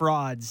were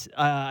frauds.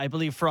 I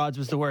believe frauds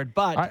was the word,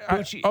 but...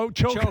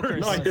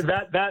 chokers. No, I did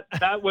that.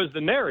 That was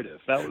the narrative.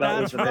 That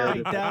was the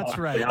narrative. That's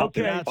right.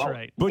 Okay. That's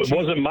right. It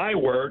wasn't my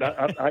word.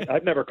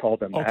 I've never called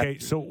them that. Okay,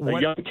 so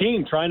a young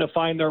team trying to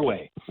find their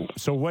way.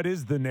 So what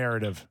is the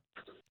narrative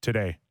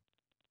today?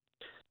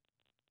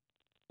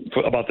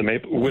 About the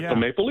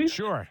Maple Leafs?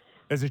 Sure.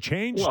 Has it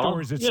changed, or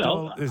is it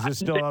still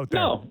out there?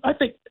 No, I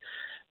think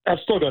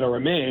that's still going to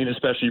remain,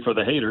 especially for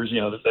the haters.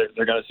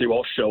 They're going to say,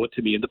 well, show it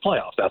to me in the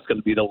playoffs. That's going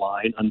to be the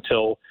line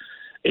until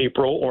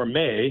April or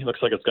May.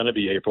 Looks like it's going to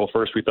be April.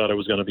 First, we thought it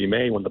was going to be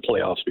May when the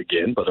playoffs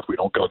begin. But if we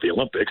don't go to the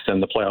Olympics,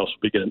 then the playoffs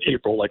will begin in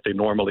April like they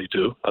normally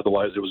do.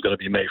 Otherwise, it was going to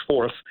be May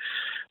 4th.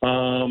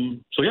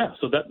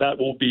 So that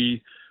will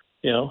be,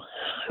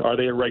 are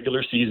they a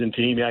regular season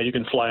team? Yeah, you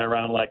can fly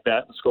around like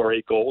that and score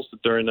 8 goals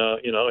during,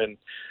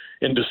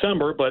 in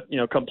December, but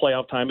come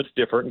playoff time, it's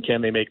different. And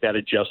can they make that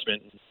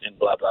adjustment? And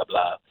blah blah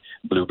blah,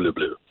 blue blue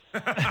blue.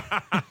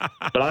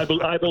 But I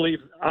believe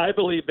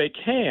they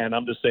can.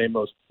 I'm just saying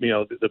most,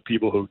 the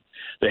people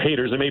the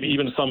haters, and maybe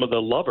even some of the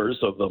lovers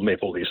of the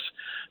Maple Leafs.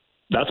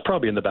 That's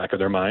probably in the back of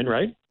their mind,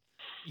 right?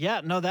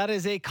 Yeah, no, that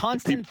is a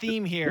constant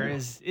theme here.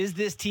 Is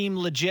this team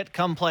legit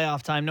come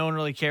playoff time? No one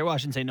really cares. Well, I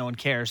shouldn't say no one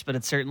cares, but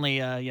it's certainly,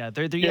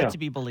 they're yet to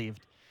be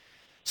believed.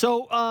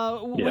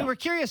 So we were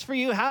curious for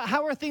you.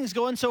 How are things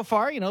going so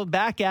far?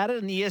 Back at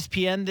it on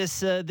ESPN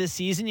this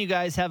season. You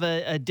guys have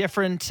a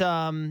different,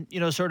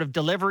 sort of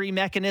delivery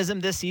mechanism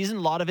this season.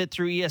 A lot of it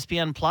through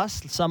ESPN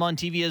Plus, some on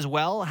TV as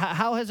well.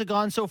 How has it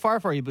gone so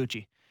far for you,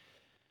 Bucci?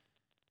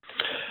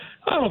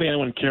 I don't think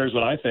anyone cares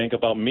what I think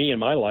about me and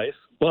my life,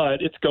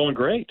 but it's going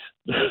great.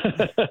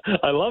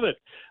 I love it.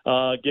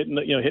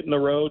 Hitting the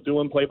road,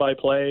 doing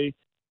play-by-play.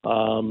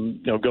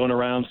 Going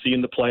around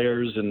seeing the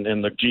players and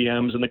the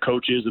GMs and the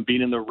coaches and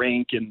being in the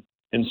rink and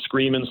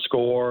scream and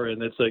score,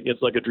 and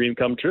it's like a dream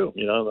come true.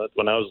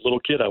 When I was a little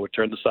kid, I would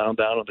turn the sound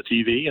down on the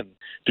TV and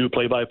do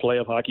play-by-play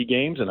of hockey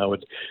games, and I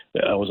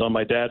was on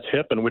my dad's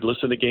hip and would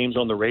listen to games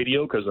on the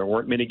radio because there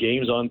weren't many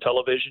games on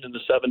television in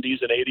the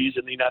 70s and 80s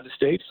in the United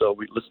States, so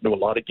we listened to a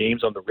lot of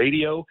games on the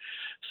radio.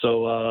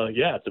 So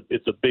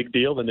it's a big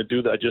deal. And to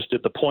do that, I just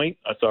did The Point.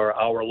 That's our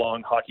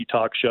hour-long hockey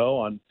talk show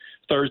on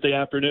Thursday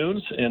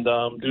afternoons, and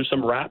do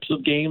some wraps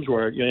of games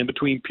where in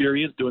between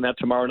periods. Doing that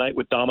tomorrow night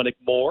with Dominic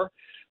Moore,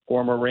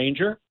 former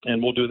Ranger,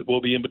 and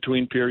we'll be in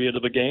between period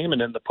of a game, and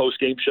then the post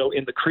game show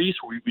In the Crease,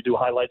 where we do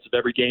highlights of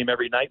every game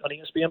every night on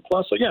ESPN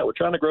Plus. So we're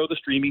trying to grow the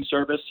streaming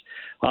service.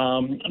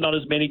 Not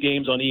as many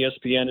games on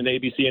ESPN and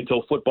ABC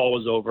until football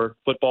is over.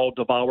 Football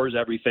devours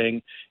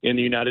everything in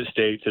the United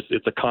States.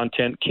 It's a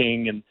content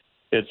king, and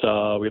we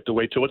have to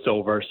wait till it's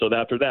over. So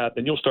after that,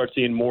 then you'll start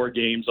seeing more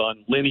games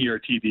on linear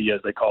TV, as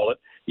they call it,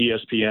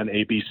 ESPN,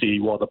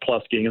 ABC, while the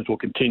Plus games will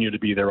continue to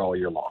be there all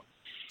year long.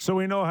 So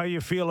we know how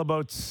you feel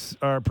about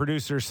our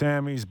producer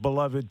Sammy's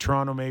beloved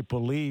Toronto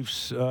Maple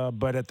Leafs,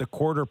 but at the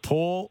quarter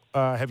pole,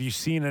 have you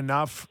seen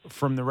enough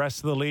from the rest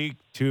of the league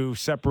to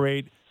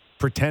separate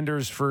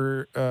pretenders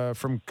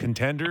from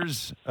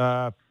contenders?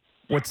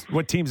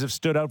 What teams have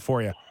stood out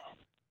for you?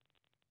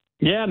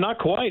 Yeah, not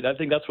quite. I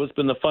think that's what's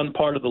been the fun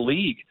part of the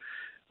league.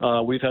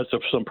 We've had some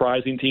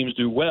surprising teams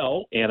do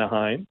well,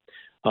 Anaheim,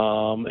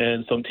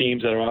 and some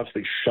teams that are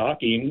obviously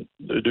shocking,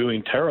 they're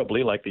doing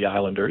terribly, like the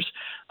Islanders.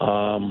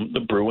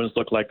 The Bruins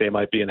look like they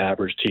might be an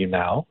average team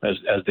now, as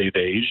they've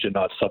aged and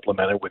not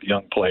supplemented with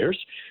young players,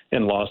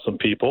 and lost some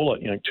people,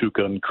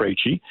 Tuukka and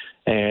Krejci.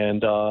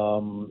 And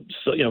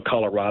so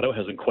Colorado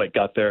hasn't quite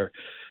got their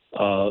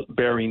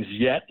bearings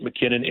yet.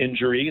 McKinnon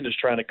injury and is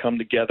trying to come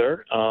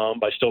together.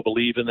 I still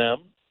believe in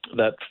them.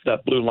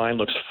 That blue line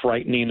looks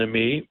frightening to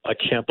me. I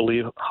can't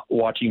believe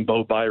watching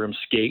Bo Byram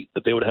skate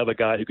that they would have a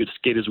guy who could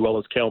skate as well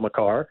as Cale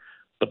Makar.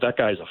 But that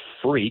guy's a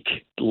freak.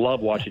 Love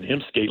watching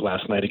him skate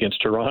last night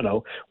against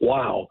Toronto.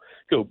 Wow.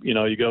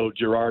 You go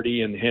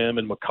Girardi and him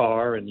and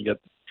Makar, and you get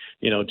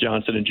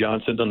Johnson and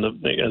Johnson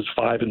as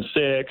 5 and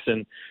 6,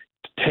 and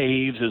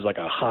Taves is like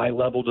a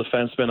high-level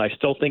defenseman. I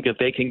still think if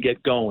they can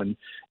get going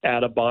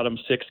at a bottom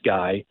 6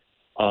 guy,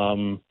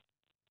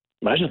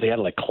 imagine if they had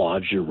like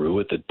Claude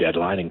Giroux at the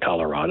deadline in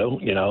Colorado.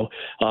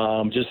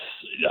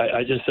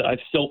 I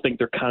still think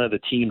they're kind of the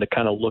team to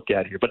kind of look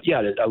at here. But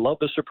yeah, I love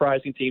the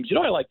surprising teams.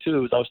 I like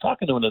too is I was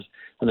talking to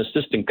an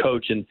assistant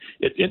coach, and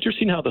it's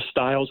interesting how the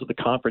styles of the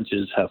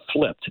conferences have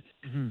flipped.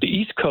 Mm-hmm.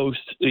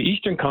 The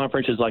Eastern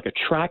Conference is like a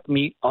track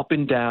meet, up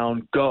and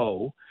down,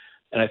 go.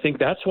 And I think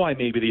that's why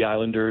maybe the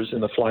Islanders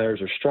and the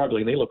Flyers are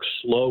struggling. They look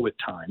slow at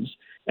times.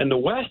 And the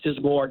West is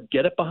more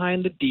get it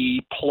behind the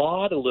D,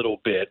 plod a little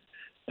bit.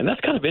 And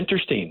that's kind of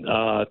interesting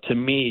to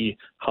me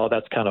how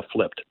that's kind of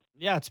flipped.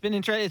 Yeah, it's been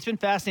interesting. It's been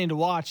fascinating to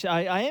watch.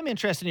 I am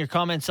interested in your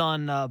comments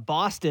on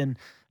Boston.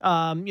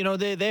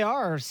 They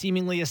are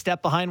seemingly a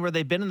step behind where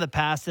they've been in the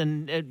past.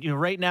 And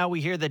right now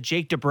we hear that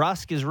Jake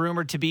DeBrusk is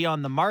rumored to be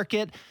on the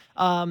market.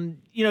 Do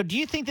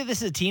you think that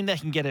this is a team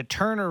that can get a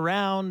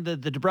turnaround?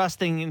 The DeBrusk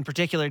thing in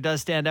particular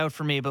does stand out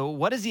for me. But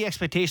what is the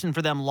expectation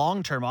for them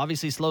long term?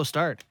 Obviously, slow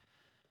start.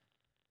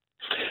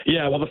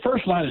 Yeah, well, the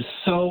first line is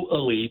so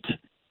elite.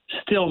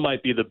 Still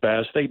might be the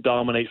best. They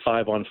dominate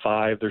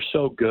 5-on-5. They're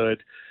so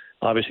good.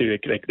 Obviously,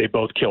 they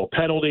both kill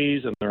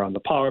penalties, and they're on the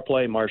power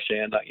play.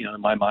 Marchand,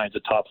 in my mind,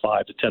 is a top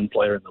 5 to 10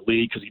 player in the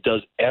league because he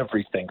does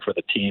everything for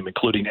the team,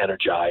 including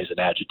energize and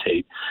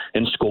agitate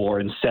and score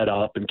and set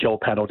up and kill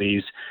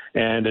penalties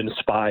and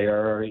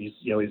inspire.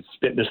 His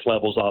fitness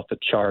level's off the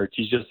charts.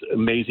 He's just an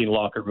amazing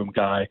locker room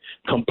guy,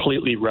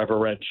 completely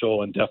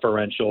reverential and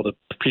deferential to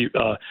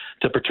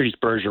Patrice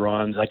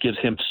Bergeron. That gives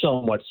him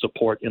so much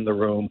support in the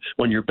room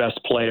when your best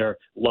player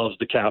loves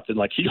the captain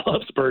like he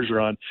loves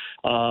Bergeron.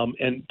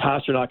 And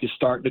Pastrnak is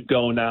starting to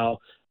go now.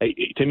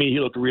 To me, he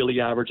looked really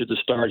average at the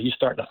start. He's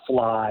starting to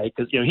fly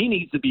because he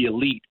needs to be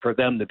elite for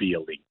them to be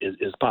elite. Is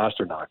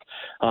Pastrnak,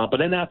 but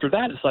then after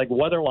that, it's like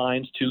weather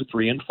lines 2,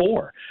 3, and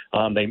 4.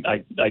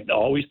 I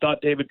always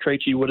thought David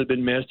Krejci would have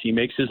been missed. He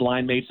makes his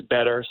line mates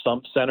better.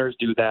 Some centers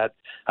do that.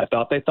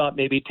 They thought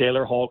maybe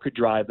Taylor Hall could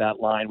drive that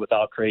line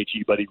without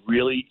Krejci, but he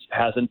really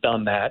hasn't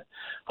done that.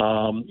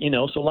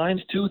 So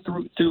lines 2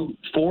 through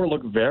 4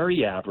 look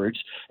very average.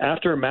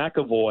 After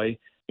McAvoy,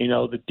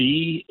 the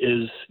D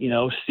is,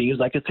 seems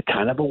like it's a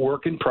kind of a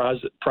work in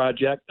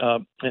project, a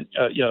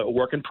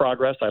work in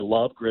progress. I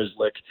love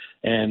Grzelcyk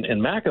and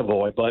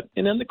McAvoy,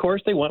 and then of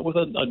course they went with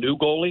a new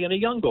goalie and a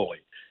young goalie.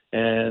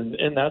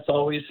 And that's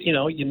always,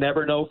 you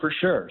never know for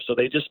sure. So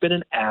they've just been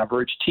an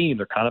average team.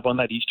 They're kind of on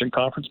that Eastern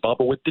Conference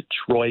bubble with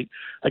Detroit.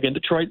 Again,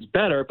 Detroit's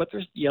better, but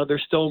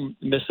they're still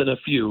missing a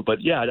few. But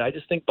yeah, I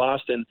just think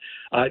Boston,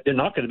 they're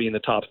not going to be in the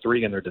top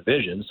 3 in their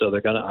division. So they're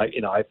going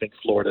to, I think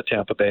Florida,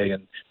 Tampa Bay,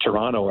 and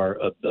Toronto are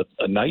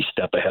a nice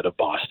step ahead of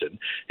Boston.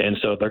 And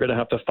so they're going to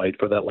have to fight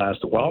for that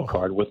last wild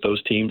card with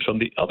those teams from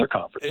the other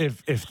conference.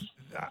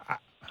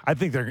 I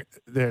think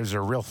there's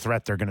a real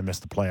threat they're going to miss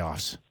the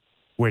playoffs.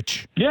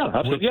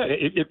 Absolutely.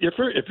 If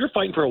you're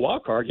fighting for a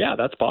wild card,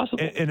 that's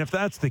possible. And if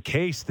that's the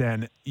case,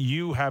 then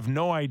you have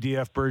no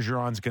idea if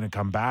Bergeron's going to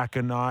come back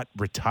or not.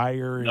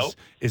 Retire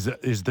is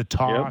the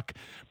talk. Yep.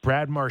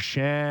 Brad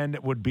Marchand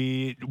would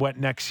be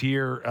next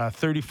year,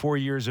 34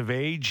 years of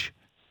age,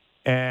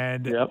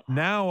 and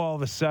now all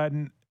of a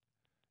sudden,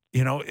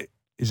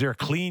 is there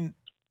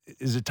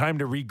is it time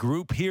to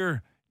regroup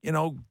here?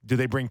 Do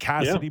they bring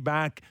Cassidy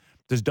back?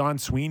 Does Don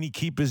Sweeney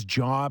keep his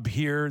job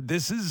here?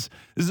 This is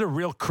a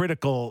real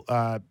critical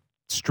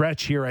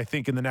stretch here, I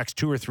think, in the next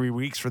 2 or 3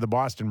 weeks for the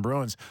Boston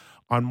Bruins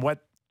on what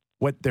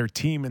their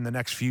team in the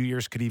next few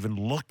years could even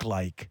look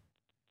like.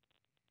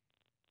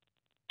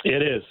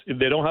 It is.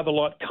 They don't have a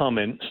lot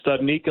coming.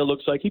 Studnicka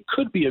looks like he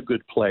could be a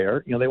good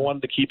player. They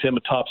wanted to keep him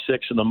a top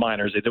 6 in the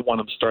minors. They didn't want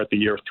him to start the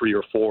year 3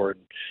 or 4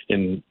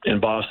 in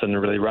Boston. They'd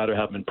really rather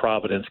have him in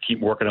Providence, keep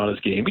working on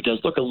his game. He does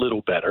look a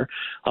little better.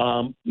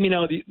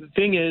 The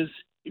thing is,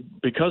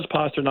 because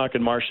Pastrnak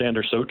and Marchand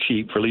are so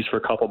cheap, for at least for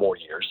a couple more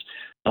years,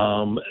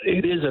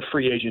 It is a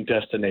free agent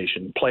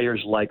destination.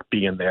 Players like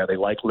being there. They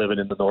like living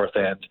in the North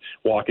End,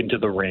 walking to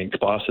the rink,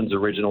 Boston's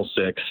original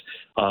six.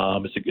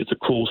 It's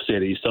a cool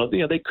city. So,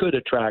 they could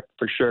attract,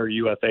 for sure,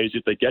 UFAs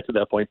if they get to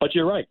that point. But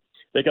you're right.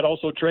 They could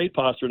also trade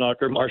Pastrnak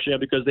or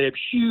Marchand because they have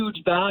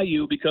huge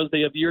value because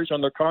they have years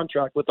on their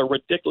contract with a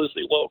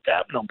ridiculously low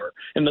cap number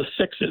in the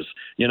sixes,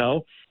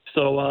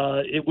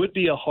 So it would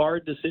be a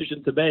hard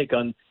decision to make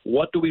on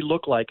what do we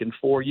look like in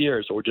 4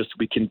 years, or just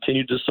we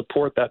continue to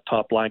support that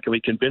top line? Can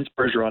we convince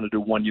Bergeron to do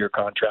 1 year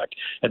contract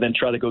and then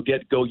try to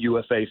go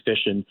UFA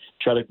fishing,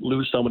 try to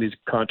lose some of these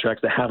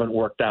contracts that haven't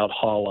worked out?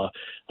 Haula,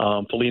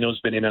 Foligno's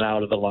been in and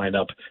out of the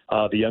lineup.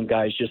 The young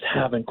guys just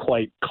haven't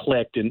quite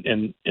clicked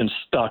and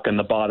stuck in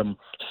the bottom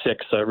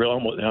six,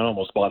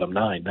 almost bottom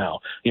nine now.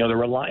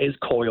 Is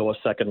Coyle a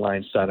second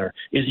line center?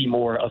 Is he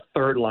more a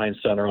third line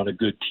center on a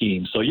good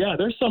team? So yeah,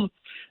 there's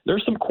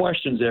some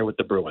questions there with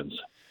the Bruins.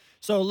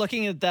 So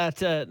looking at that,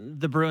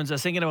 the Bruins, I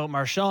was thinking about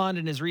Marchand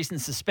and his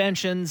recent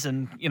suspensions.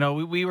 And,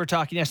 we were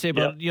talking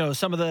yesterday about,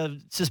 some of the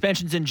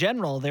suspensions in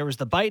general. There was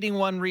the biting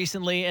one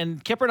recently.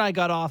 And Kipper and I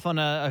got off on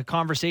a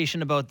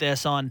conversation about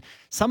this on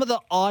some of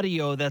the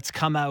audio that's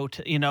come out.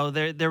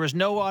 There was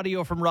no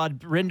audio from Rod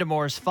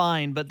Brindamore's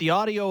fine, but the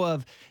audio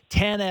of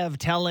Tanev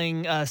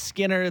telling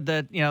Skinner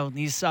that,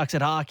 he sucks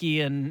at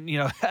hockey and,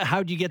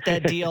 how'd you get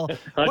that deal?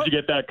 How'd you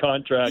get that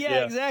contract?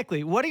 Yeah,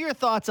 exactly. What are your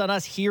thoughts on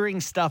us hearing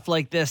stuff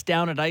like this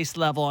down at ice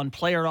level on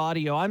player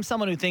audio? I'm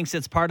someone who thinks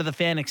it's part of the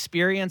fan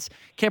experience.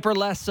 Kipper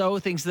less so,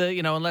 thinks that,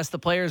 unless the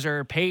players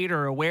are paid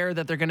or aware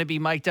that they're going to be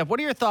mic'd up. What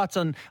are your thoughts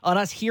on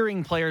us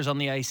hearing players on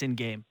the ice in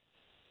game?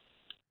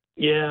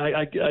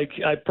 Yeah,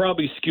 I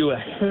probably skew a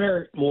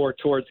hair more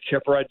towards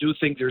Kipper. I do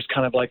think there's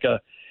kind of like a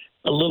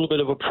little bit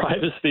of a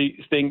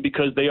privacy thing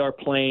because they are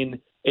playing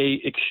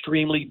a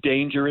extremely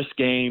dangerous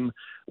game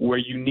where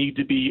you need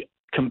to be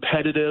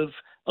competitive,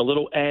 a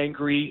little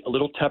angry, a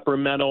little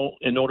temperamental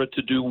in order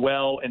to do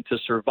well and to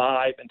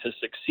survive and to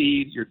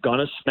succeed. You're going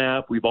to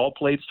snap. We've all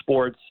played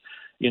sports.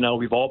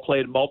 We've all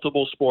played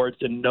multiple sports,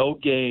 and no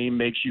game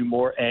makes you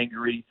more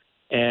angry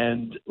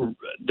than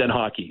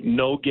hockey.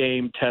 No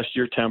game tests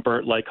your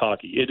temper like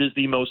hockey. It is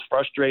the most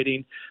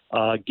frustrating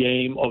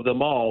game of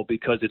them all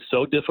because it's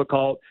so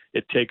difficult.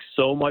 It takes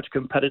so much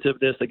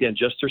competitiveness, again,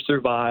 just to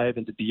survive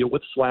and to deal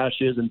with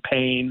slashes and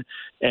pain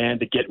and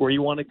to get where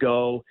you want to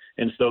go.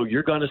 And so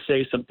you're going to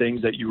say some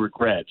things that you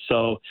regret.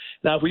 So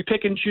now if we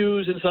pick and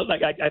choose and stuff,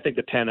 I think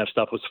the Tanev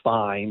stuff was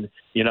fine.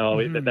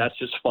 That's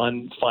just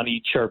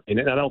funny chirping.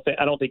 And I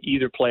don't think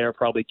either player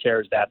probably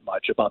cares that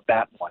much about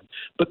that one.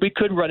 But we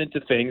could run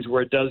into things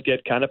where it does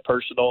get kind of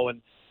personal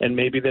and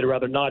maybe they'd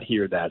rather not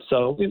hear that.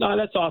 So,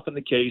 that's often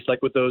the case,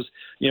 like with those,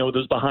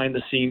 those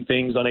behind-the-scene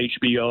things on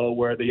HBO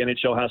where the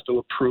NHL has to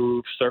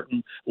approve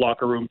certain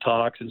locker room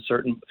talks and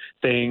certain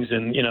things.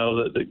 And,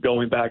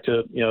 going back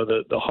to,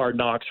 the hard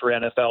knocks for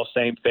NFL,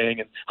 same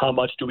thing. And how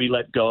much do we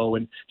let go?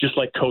 And just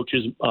like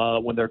coaches,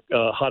 when they're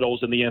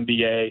huddles in the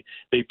NBA,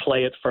 they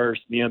play it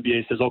first. And the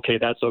NBA says, okay,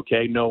 that's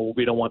okay. No,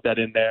 we don't want that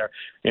in there,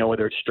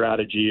 whether it's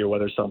strategy or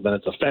whether it's something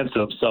that's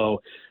offensive.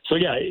 So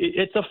yeah,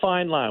 it's a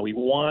fine line. We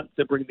want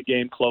to bring the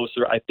game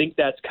closer. I think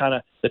that's kind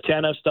of the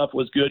Tanev stuff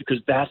was good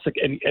because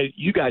and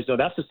you guys know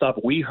that's the stuff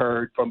we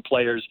heard from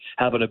players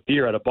having a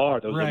beer at a bar.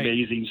 Those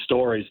amazing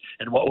stories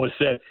and what was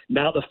said.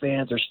 Now the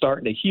fans are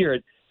starting to hear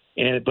it,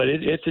 but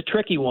it's a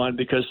tricky one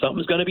because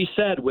something's going to be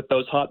said with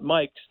those hot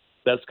mics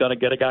that's going to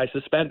get a guy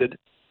suspended.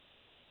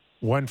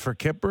 1 for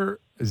Kipper,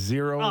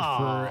 0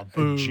 for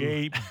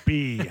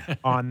JB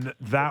on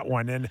that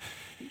one. And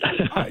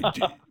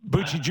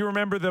Bucci, do you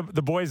remember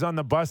the boys on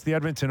the bus, the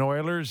Edmonton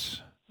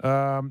Oilers?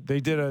 They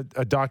did a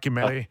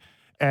documentary,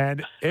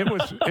 and it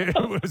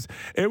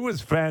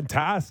was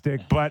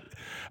fantastic. But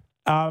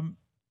the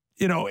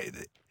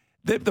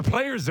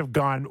players have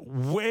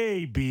gone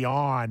way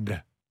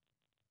beyond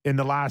in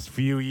the last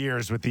few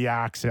years with the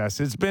access.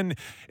 It's been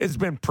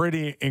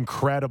pretty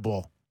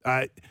incredible.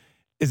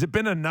 Has it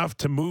been enough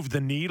to move the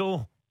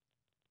needle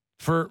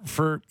for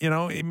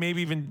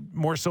maybe even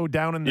more so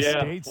down in the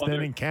States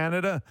than in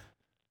Canada?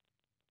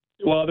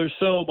 Well, there's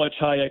so much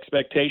high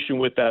expectation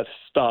with that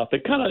stuff.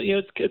 It kind of,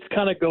 it's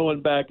kind of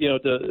going back, to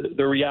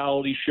the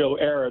reality show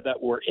era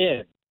that we're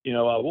in.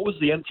 What was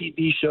the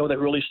MTV show that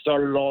really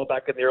started it all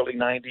back in the early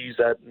 90s?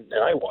 And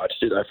I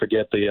watched it. I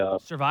forget the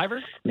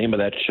Survivor name of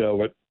that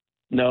show.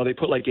 No, they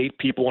put like 8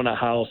 people in a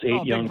house,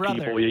 8 young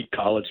people, 8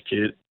 college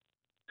kids.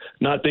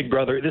 Not Big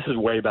Brother. This is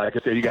way back.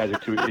 You guys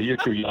are you're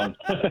too young.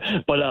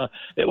 But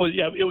it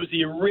was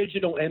the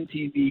original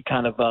MTV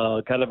kind of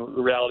a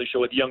reality show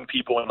with young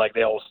people and like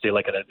they all stay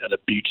like at a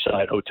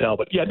beachside hotel.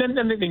 But yeah,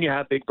 then you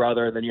have Big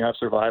Brother and then you have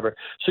Survivor.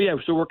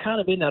 So we're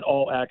kind of in that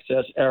all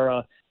access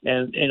era.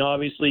 And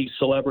obviously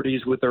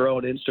celebrities with their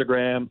own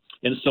Instagram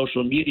and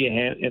social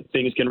media and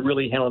things can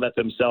really handle that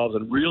themselves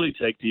and really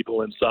take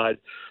people inside.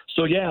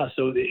 So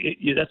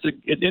that's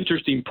an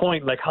interesting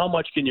point. Like how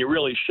much can you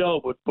really show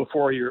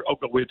before you're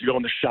we have to go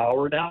in the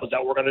shower now? Is that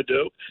what we're going to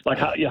do? Like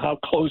how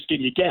close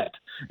can you get?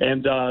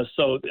 And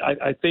so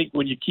I think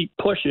when you keep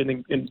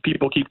pushing and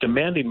people keep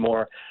demanding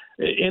more,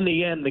 in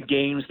the end the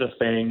game's the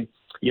thing.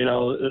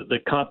 The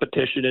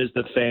competition is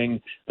the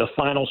thing. The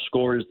final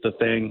score is the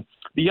thing.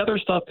 The other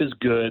stuff is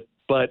good.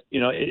 But,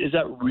 is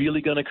that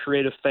really going to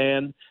create a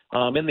fan?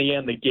 In the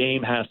end, the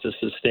game has to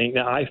sustain.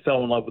 Now, I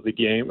fell in love with the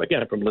game,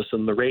 again, from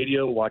listening to the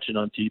radio, watching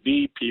on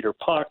TV, Peter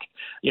Puck.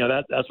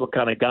 That's what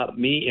kind of got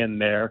me in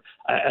there.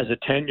 As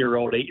a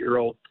 10-year-old,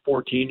 8-year-old,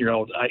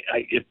 14-year-old,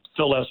 if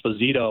Phil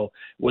Esposito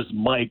was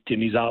mic'd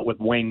and he's out with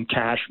Wayne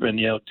Cashman,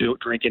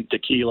 drinking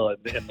tequila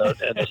in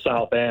the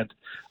South End,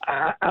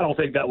 I don't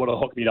think that would have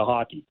hooked me to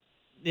hockey.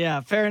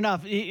 Yeah, fair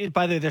enough.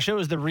 By the way, the show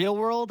is The Real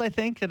World, I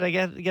think. Did I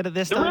get it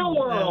this time? The Real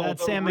World.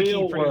 That's the Sam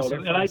Real McKee. World.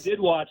 And I did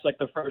watch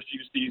the first few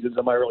seasons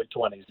in my early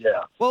 20s.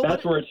 Yeah. Well,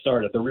 that's where it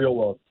started, The Real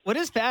World. What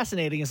is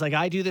fascinating is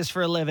I do this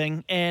for a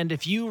living, and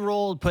if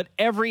you put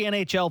every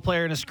NHL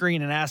player in a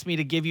screen and asked me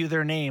to give you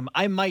their name,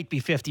 I might be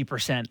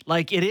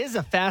 50%. It is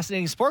a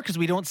fascinating sport because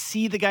we don't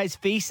see the guys'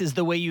 faces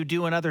the way you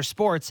do in other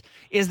sports.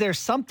 Is there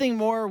something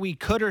more we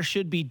could or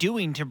should be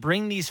doing to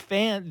bring the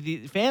fans,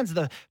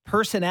 the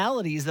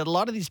personalities that a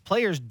lot of these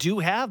players do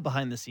have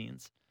behind the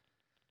scenes?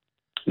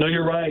 No,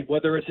 you're right.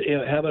 Whether it's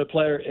having a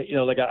player,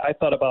 I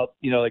thought about,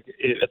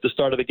 at the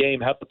start of the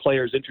game, have the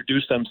players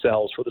introduce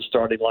themselves for the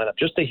starting lineup,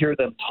 just to hear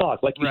them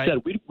talk. Like you said,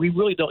 we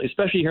really don't,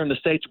 especially here in the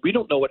States, we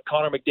don't know what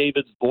Connor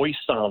McDavid's voice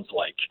sounds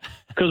like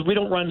because we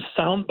don't run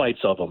sound bites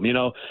of him,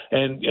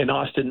 and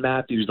Austin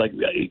Matthews.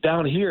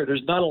 Down here,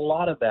 there's not a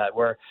lot of that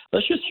where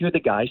let's just hear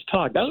the guys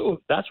talk.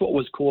 That's what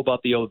was cool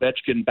about the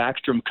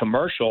Ovechkin-Backstrom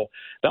commercial.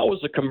 That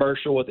was a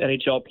commercial with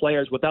NHL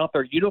players without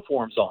their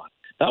uniforms on.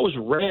 That was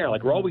rare.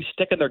 We're always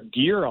sticking their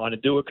gear on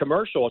and do a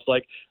commercial.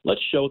 It's let's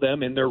show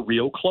them in their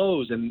real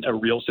clothes and a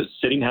real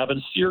sitting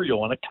having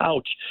cereal on a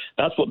couch.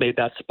 That's what made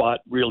that spot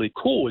really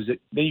cool, is that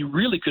they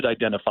really could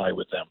identify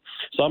with them.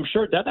 So I'm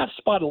sure that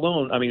spot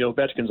alone,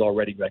 Ovechkin's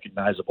already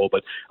recognizable,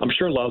 but I'm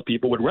sure a lot of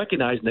people would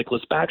recognize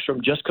Nicholas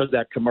Backstrom just because of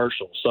that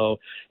commercial. So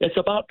it's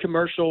about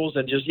commercials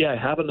and just,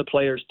 having the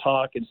players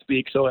talk and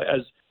speak. So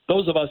as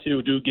those of us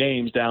who do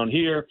games down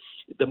here,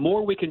 the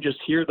more we can just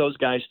hear those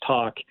guys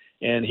talk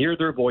and hear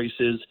their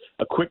voices,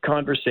 a quick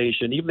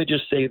conversation, even to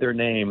just say their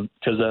name,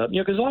 because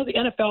a lot of the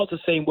NFL is the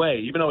same way.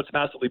 Even though it's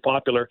massively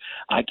popular,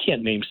 I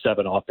can't name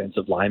 7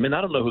 offensive linemen.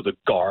 I don't know who the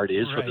guard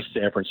is for the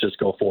San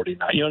Francisco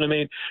 49. You know what I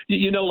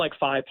mean?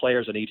 5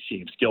 players on each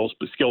team,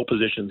 skill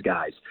positions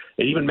guys.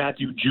 And even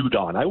Matthew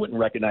Judon, I wouldn't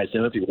recognize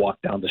him if he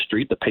walked down the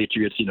street. The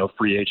Patriots,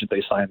 free agent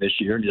they signed this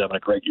year, and he's having a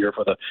great year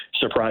for the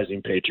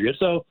surprising Patriots.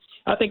 So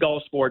I think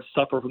all sports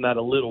suffer from that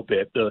a little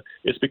bit.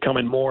 It's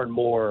becoming more and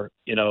more,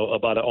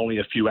 about only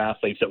a few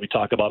athletes that we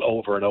talk about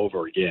over and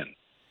over again.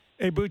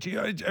 Hey,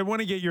 Bucci, I want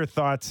to get your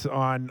thoughts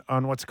on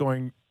what's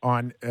going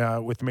on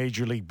with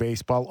Major League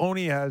Baseball,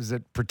 only as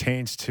it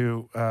pertains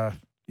to,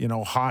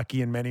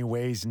 hockey in many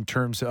ways in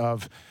terms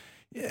of,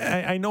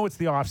 I know it's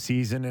the off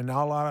season and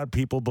a lot of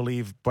people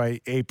believe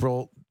by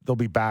April they'll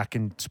be back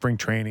in spring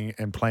training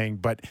and playing,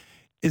 but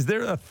is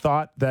there a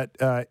thought that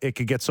it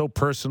could get so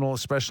personal,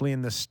 especially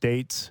in the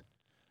States,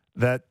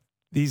 that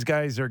these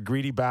guys are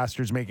greedy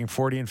bastards making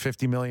 $40 and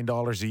 $50 million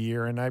a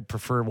year, and I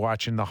prefer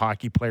watching the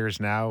hockey players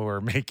now who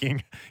are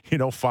making,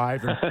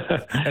 5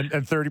 and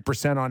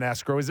 30% on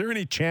escrow. Is there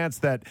any chance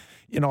that,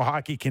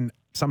 hockey can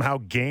somehow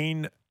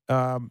gain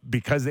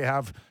because they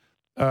have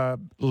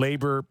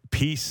labor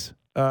peace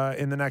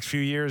in the next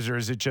few years, or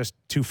is it just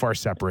too far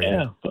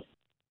separated?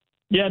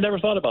 Yeah, I never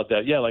thought about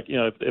that. Yeah,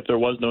 if there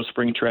was no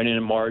spring training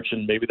in March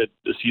and maybe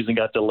the season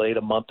got delayed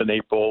a month in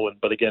April,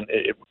 but again,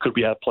 could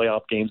we have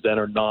playoff games then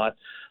or not?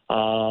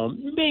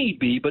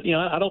 Maybe, but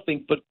I don't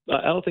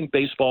think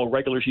baseball,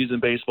 regular season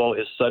baseball,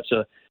 is such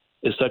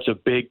a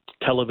big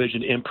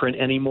television imprint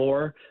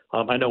anymore.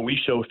 I know we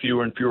show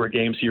fewer and fewer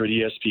games here at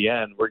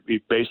ESPN.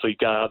 We basically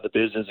got out of the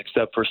business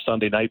except for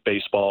Sunday night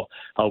baseball.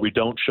 We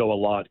don't show a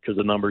lot because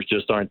the numbers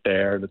just aren't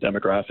there. The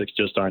demographics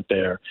just aren't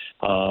there.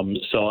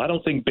 So I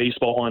don't think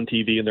baseball on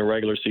TV in the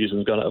regular season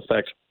is going to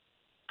affect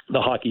the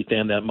hockey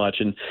fan that much.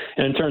 And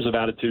in terms of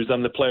attitudes,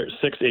 the players,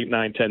 6, 8,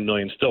 9, 10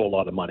 million, still a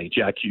lot of money.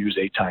 Jack Hughes,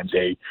 8 times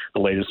 8, the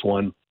latest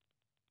one.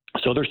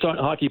 So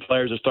hockey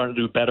players are starting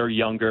to do better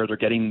younger. They're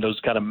getting those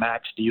kind of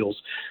max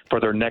deals for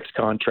their next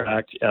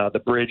contract. The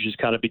bridge is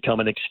kind of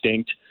becoming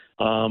extinct.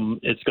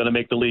 It's going to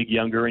make the league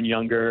younger and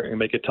younger and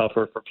make it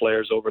tougher for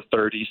players over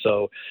 30.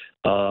 So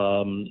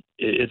I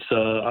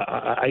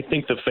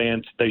think the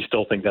fans, they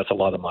still think that's a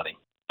lot of money.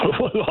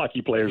 What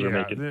hockey players are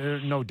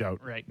making. No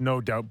doubt. Right.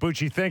 No doubt.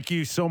 Bucci, thank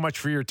you so much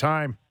for your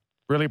time.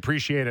 Really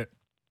appreciate it.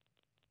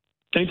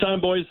 Anytime,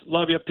 boys.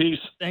 Love you. Peace.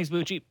 Thanks,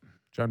 Bucci.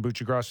 John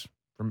Buccigross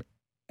from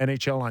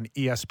NHL on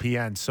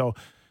ESPN. So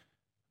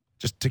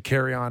just to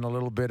carry on a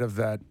little bit of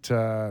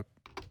that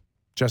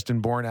Justin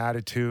Bourne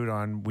attitude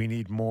on we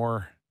need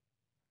more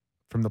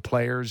from the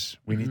players.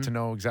 We need to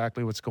know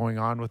exactly what's going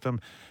on with them.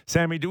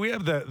 Sammy, do we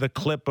have the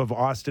clip of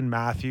Austin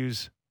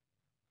Matthews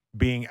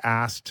being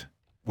asked?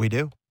 We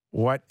do.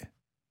 What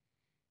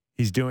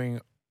he's doing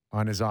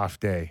on his off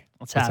day.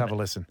 Let's have a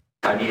listen.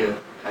 How do you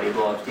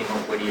blow up steam?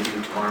 What do you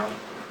do tomorrow?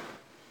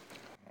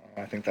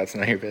 I think that's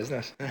none of your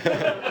business. No,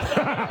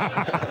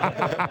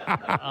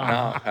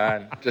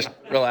 just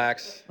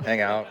relax,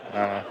 hang out.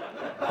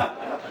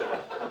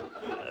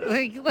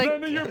 Like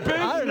None of your business.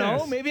 I don't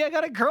know. Maybe I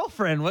got a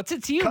girlfriend. What's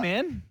it to you,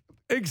 man?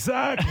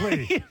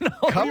 Exactly. You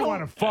know? You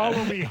want to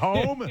follow me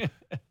home?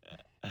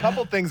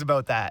 Couple things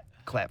about that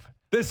clip.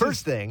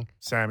 First thing,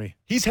 Sammy.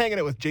 he's hanging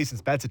out with Jason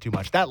Spezza too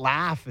much. That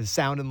laugh is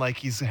sounding like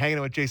he's hanging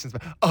out with Jason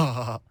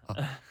Spezza.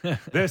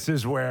 This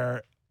is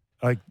where,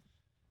 like,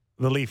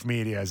 the Leaf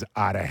media is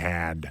out of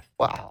hand.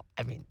 Well,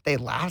 I mean, they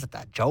laughed at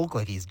that joke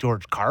like he's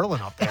George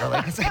Carlin up there.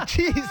 Like, it's like,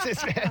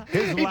 Jesus, man.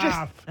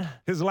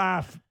 His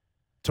laugh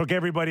took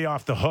everybody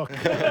off the hook.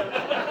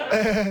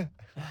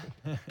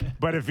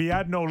 But if he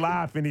had no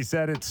laugh and he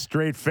said it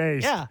straight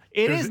face, Yeah,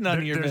 it is none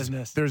of your there's-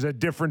 business. There's a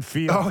different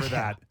feel for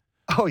that.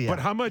 Oh, yeah. But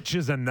how much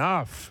is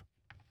enough?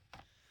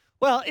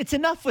 Well, it's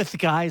enough with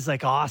guys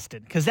like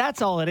Austin because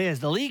that's all it is.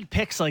 The league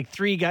picks like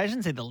 3 guys. I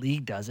shouldn't say the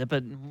league does it,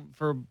 but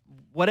for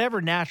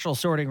whatever natural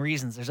sorting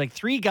reasons, there's like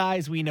 3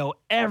 guys we know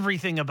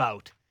everything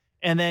about.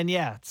 And then,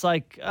 yeah, it's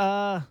like,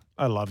 I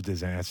loved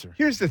his answer.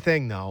 Here's the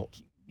thing, though.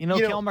 you know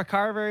You know- Kel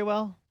McCarr very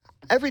well?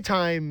 Every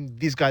time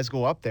these guys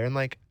go up there, and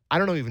like, I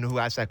don't know even who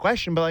asked that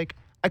question, but like,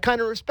 I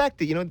kind of respect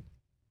it. You know,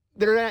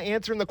 they're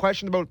answering the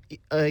question about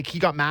like he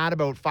got mad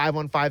about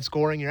 5-on-5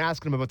 scoring. You're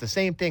asking him about the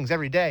same things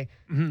every day.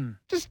 Mm-hmm.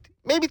 Just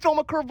maybe throw him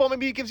a curveball.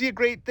 Maybe he gives you a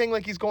great thing,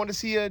 like he's going to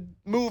see a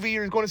movie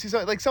or he's going to see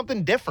something like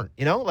something different.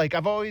 You know, like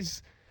I've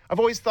always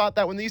thought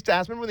that when they used to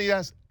ask, remember when they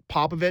asked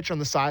Popovich on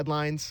the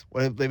sidelines,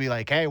 they'd be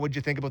like, "Hey, what'd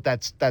you think about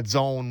that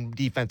zone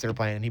defense they're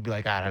playing?" And he'd be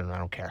like, "I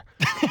don't care."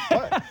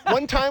 But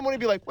one time when he'd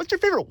be like, "What's your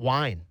favorite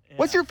wine?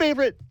 What's your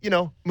favorite,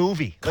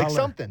 movie? Like Color.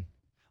 something."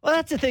 Well,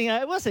 that's the thing.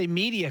 I will say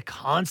media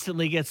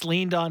constantly gets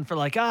leaned on for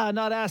like,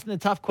 not asking the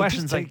tough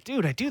questions. Like,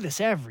 dude, I do this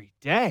every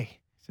day.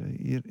 So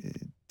you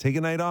take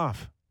a night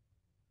off.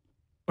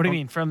 What do you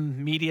mean?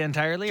 From media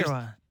entirely or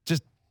what?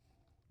 Just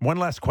one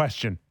last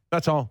question.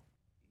 That's all.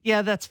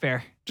 Yeah, that's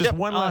fair. Just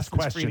one last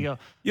Austin's free to question. go.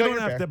 You No, don't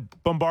you're have fair. to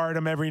bombard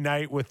him every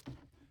night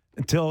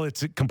until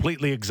it's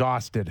completely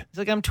exhausted. He's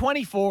like, I'm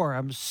 24.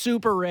 I'm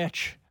super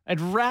rich. I'd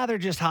rather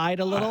just hide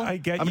a little. I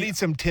get I'm gonna you. eat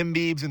some Tim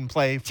Biebs and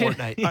play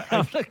Fortnite.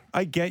 Yeah.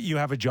 I get you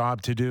have a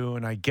job to do,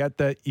 and I get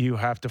that you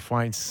have to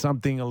find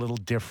something a little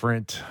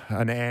different,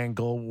 an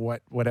angle,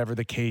 whatever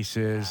the case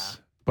is.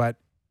 But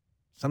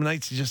some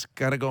nights you just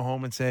got to go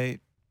home and say,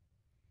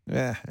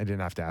 I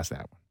didn't have to ask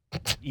that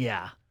one.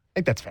 Yeah. I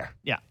think that's fair.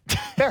 Yeah.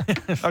 Fair.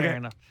 Fair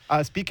enough.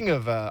 Speaking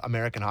of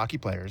American hockey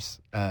players,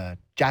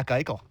 Jack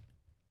Eichel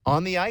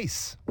on the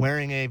ice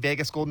wearing a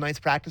Vegas Golden Knights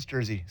practice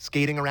jersey,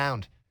 skating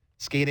around.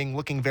 Skating,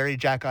 looking very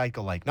Jack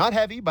Eichel-like. Not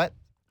heavy, but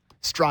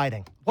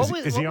striding.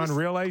 Is he on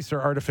real ice or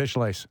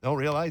artificial ice? No,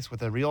 real ice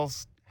with a real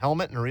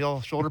helmet and a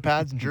real shoulder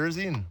pads and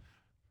jersey. And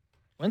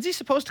When's he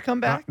supposed to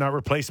come back? Not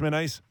replacement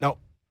ice? no,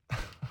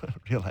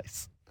 real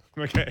ice.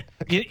 Okay.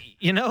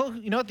 You know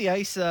what the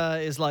ice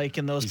is like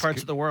in those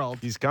parts of the world.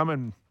 He's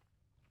coming.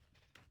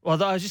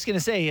 Well, I was just going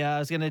to say, I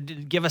was going to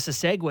give us a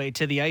segue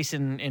to the ice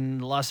in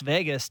Las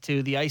Vegas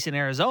to the ice in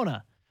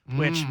Arizona,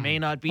 which may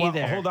not be Well,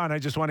 there. hold on. I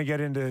just want to get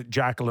into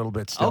Jack a little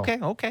bit still.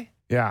 Okay.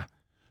 Yeah.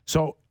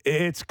 So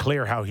it's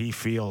clear how he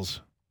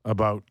feels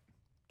about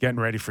getting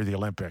ready for the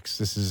Olympics.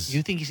 This is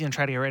You think he's going to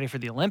try to get ready for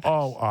the Olympics?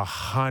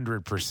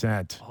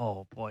 100%.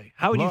 Oh, boy.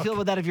 How would you Look, feel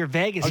about that if you're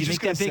Vegas? I was You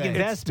just make that gonna big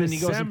say, investment, he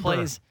goes and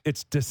plays.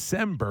 It's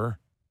December.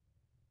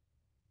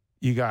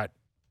 You got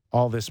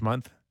all this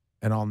month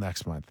and all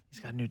next month. He's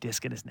got a new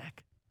disc in his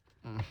neck.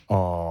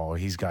 Oh,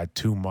 he's got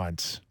 2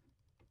 months.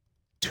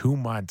 2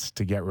 months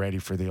to get ready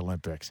for the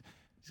Olympics.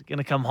 He's going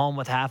to come home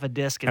with half a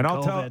disc and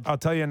COVID. I'll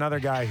tell you another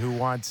guy who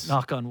wants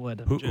Knock on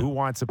wood. who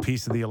wants a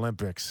piece of the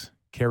Olympics.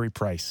 Carey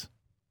Price.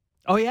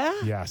 Oh, yeah?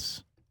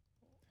 Yes.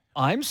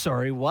 I'm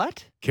sorry,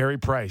 what? Carey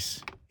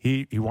Price.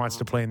 He wants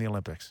to play in the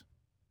Olympics.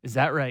 Is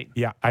that right?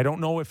 Yeah, I don't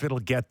know if it'll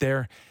get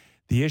there.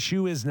 The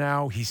issue is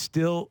now he's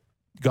still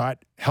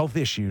got health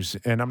issues,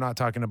 and I'm not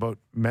talking about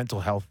mental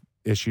health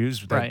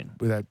issues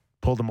that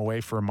pulled him away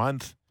for a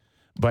month,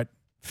 but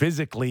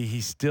physically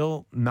he's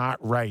still not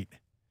right.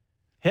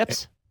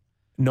 Hips?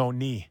 No,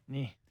 knee.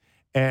 Knee.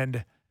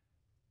 And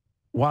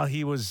while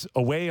he was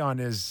away on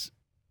his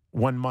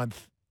 1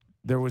 month,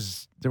 there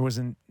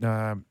wasn't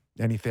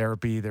any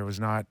therapy. There was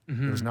not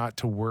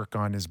to work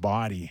on his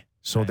body.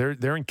 So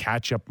they're in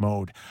catch up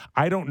mode.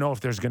 I don't know if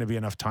there's going to be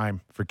enough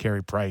time for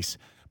Carey Price,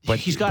 but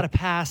he's got to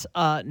pass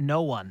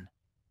no one.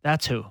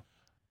 That's who.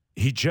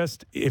 He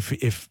just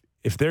if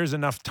there's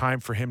enough time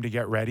for him to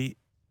get ready,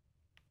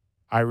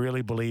 I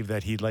really believe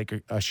that he'd like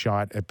a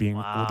shot at being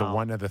the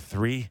one of the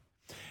 3.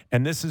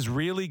 And this is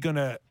really going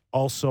to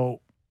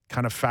also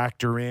kind of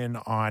factor in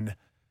on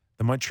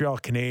the Montreal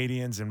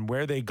Canadiens and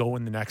where they go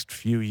in the next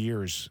few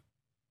years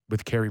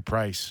with Carey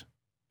Price.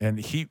 And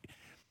he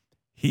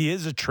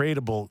is a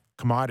tradable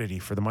commodity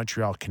for the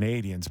Montreal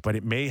Canadiens, but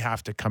it may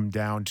have to come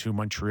down to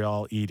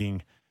Montreal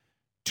eating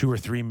 $2 or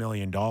 $3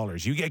 million.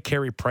 You get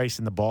Carey Price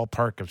in the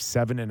ballpark of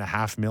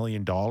 $7.5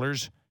 million,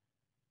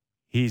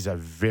 he's a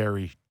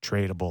very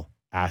tradable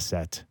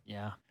asset.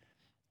 Yeah.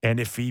 And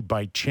if he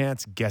by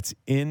chance gets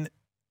in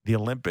the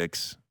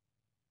Olympics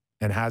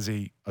and has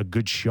a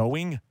good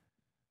showing,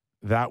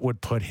 that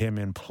would put him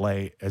in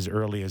play as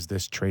early as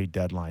this trade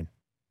deadline.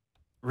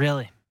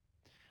 Really?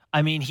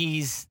 I mean,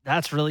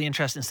 that's really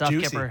interesting stuff,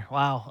 Juicy. Kipper.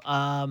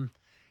 Wow.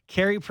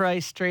 Carey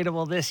Price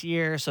tradable this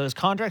year. So his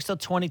contract's till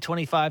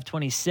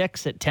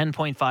 2025-26 at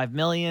 $10.5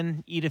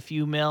 million. Eat a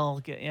few mil.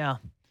 Yeah.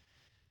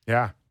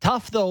 Yeah.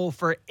 Tough, though,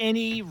 for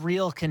any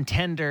real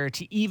contender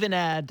to even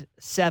add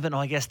 7. Oh,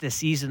 I guess this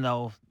season,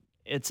 though,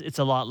 it's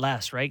a lot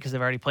less, right? Because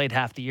they've already played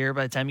half the year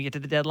by the time you get to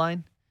the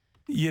deadline.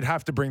 You'd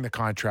have to bring the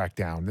contract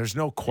down. There's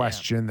no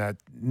question that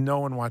no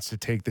one wants to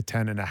take the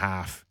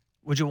 10.5.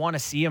 Would you want to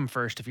see him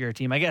first if you're a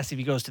team? I guess if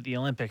he goes to the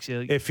Olympics.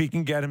 If he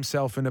can get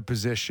himself in a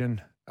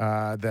position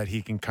that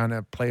he can kind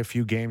of play a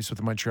few games with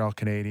the Montreal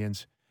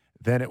Canadiens,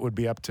 then it would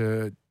be up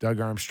to Doug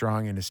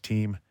Armstrong and his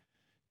team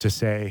to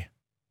say,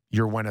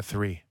 you're one of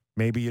 3.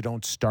 Maybe you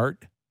don't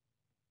start.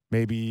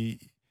 Maybe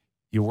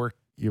you work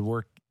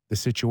the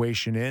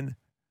situation in.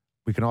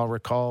 We can all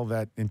recall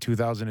that in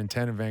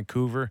 2010 in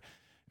Vancouver,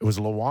 it was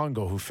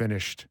Luongo who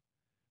finished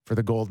for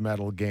the gold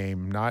medal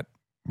game, not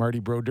Marty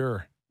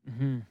Brodeur.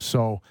 Mm-hmm.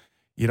 So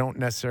you don't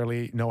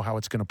necessarily know how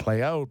it's going to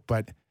play out,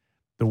 but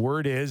the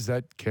word is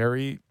that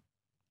Carey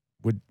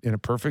would, in a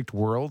perfect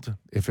world,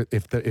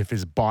 if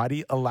his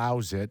body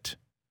allows it,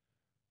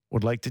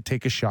 would like to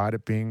take a shot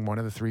at being one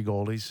of the 3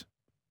 goalies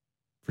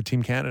for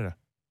Team Canada.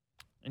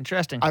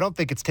 Interesting. I don't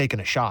think it's taking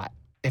a shot.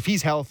 If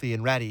he's healthy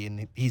and ready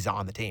and he's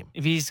on the team.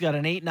 If he's got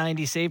an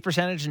 .890 save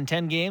percentage in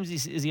 10 games,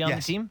 is he on the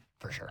Yes. team?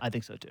 For sure. I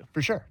think so, too.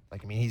 For sure.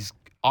 Like, I mean, he's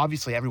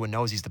obviously everyone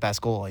knows he's the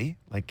best goalie.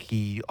 Like,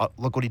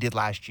 look what he did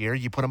last year.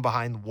 You put him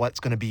behind what's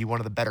going to be one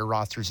of the better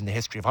rosters in the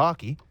history of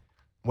hockey.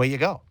 Away you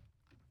go.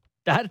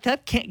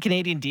 That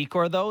Canadian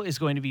decor, though, is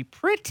going to be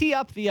pretty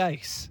up the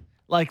ice.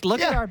 Like,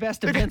 look at our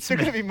best They're defenseman.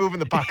 going to be moving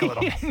the puck a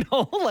little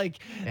bit.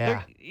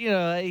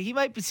 Yeah. He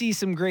might see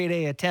some grade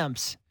A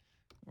attempts.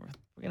 We're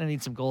going to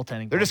need some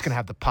goaltending. They're just going to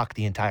have the puck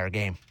the entire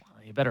game.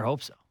 Well, you better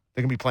hope so.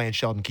 They're going to be playing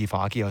Sheldon Keefe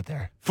hockey out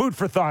there. Food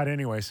for thought,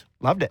 anyways.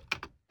 Loved it.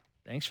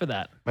 Thanks for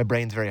that. My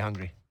brain's very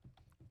hungry.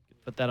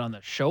 Put that on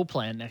the show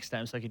plan next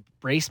time so I could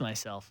brace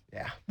myself.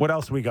 Yeah. What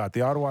else we got?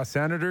 The Ottawa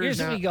Senators?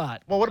 Here's what we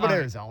got. Well, what about All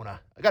right.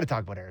 Arizona? I got to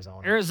talk about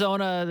Arizona.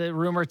 Arizona, the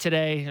rumor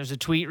today, there's a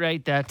tweet,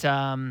 right, that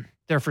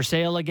they're for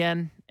sale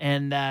again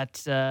and that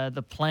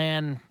the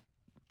plan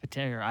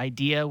or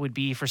idea would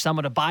be for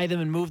someone to buy them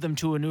and move them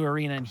to a new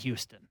arena in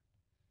Houston.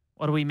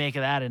 What do we make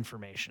of that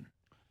information?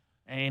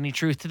 Any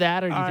truth to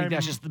that, or do you think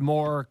that's just the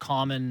more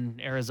common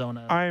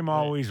Arizona? I'm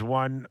always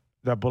one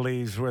that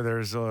believes where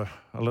there's a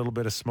little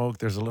bit of smoke,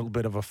 there's a little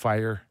bit of a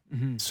fire.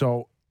 Mm-hmm.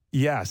 So,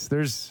 yes,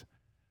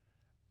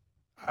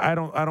 I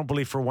don't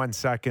believe for 1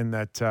 second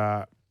that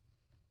that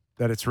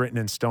it's written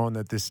in stone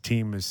that this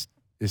team is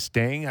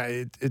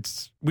staying.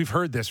 We've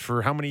heard this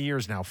for how many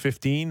years now?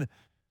 15?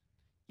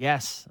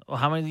 Yes. Well,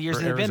 how many years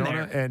for have they been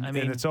Arizona? there? And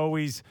it's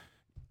always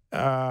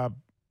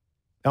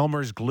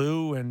Elmer's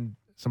glue and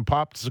some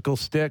popsicle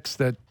sticks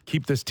that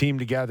keep this team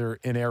together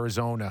in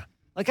Arizona.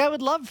 like, I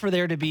would love for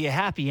there to be a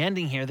happy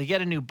ending here. They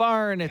get a new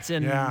barn. It's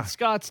in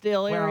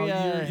Scottsdale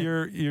area.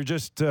 Well, you're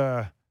just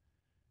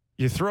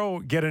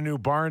get a new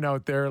barn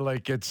out there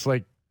like it's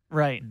like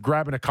right.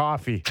 grabbing a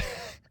coffee.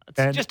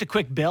 It's just a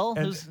quick bill.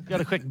 Who's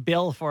got a quick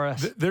bill for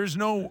us? There's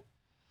no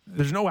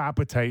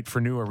appetite for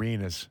new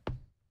arenas.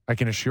 I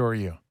can assure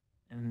you.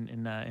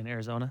 In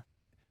Arizona.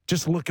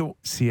 Just look at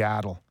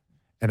Seattle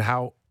and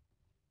how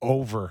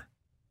over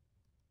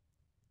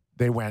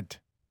they went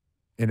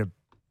in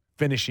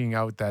finishing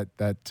out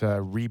that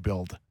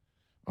rebuild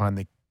on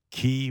the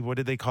Key. What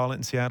did they call it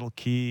in Seattle?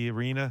 Key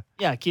Arena.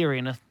 Yeah, Key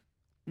Arena.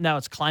 Now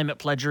it's Climate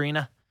Pledge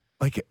Arena.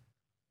 Like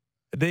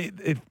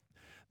the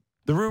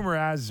rumor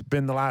has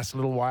been the last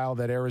little while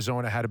that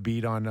Arizona had a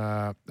beat on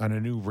a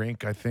new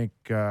rink. I think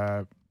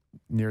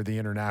near the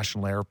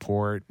international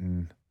airport,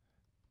 and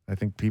I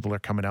think people are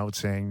coming out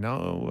saying,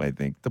 no, I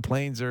think the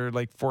planes are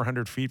like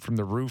 400 feet from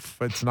the roof.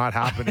 It's not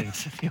happening,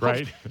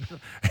 right?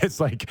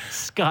 It's like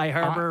Sky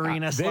Harbor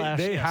Arena /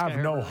 They have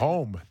no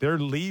home. They're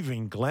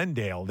leaving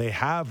Glendale. They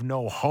have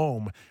no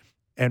home.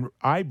 And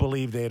I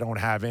believe they don't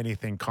have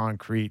anything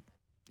concrete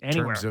in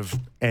terms of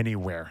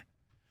anywhere.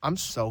 I'm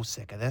so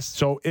sick of this.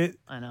 So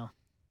I know.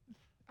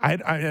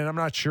 and I'm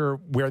not sure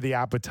where the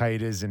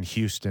appetite is in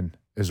Houston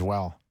as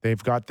well.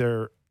 They've got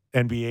their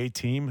NBA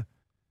team.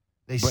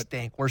 They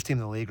stink. Worst team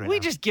in the league right now. We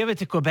just give it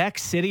to Quebec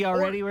City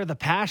already, where the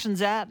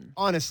passion's at.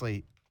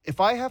 Honestly, if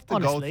I have to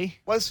go,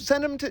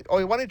 send them to.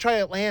 Oh, why don't you try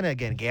Atlanta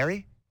again,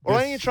 Gary? Or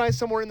why don't you try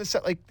somewhere in the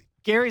set? Like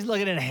Gary's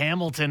looking at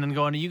Hamilton and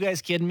going, "Are you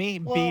guys kidding me?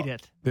 Beat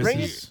it." Bring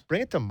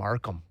it to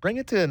Markham. Bring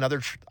it to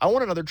another. I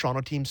want another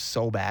Toronto team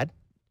so bad.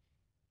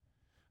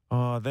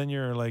 Oh, then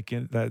you're like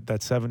in that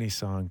 70s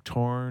song,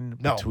 torn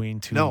between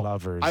two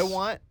lovers. I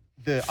want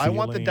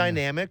the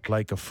dynamic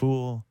like a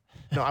fool.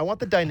 No, I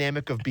want the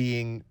dynamic of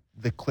being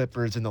the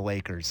Clippers and the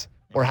Lakers,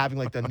 or having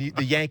like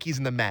the Yankees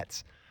and the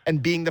Mets,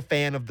 and being the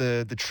fan of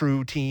the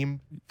true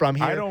team from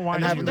here. I don't want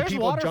and having the There's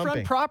people waterfront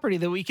jumping. property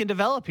that we can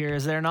develop here,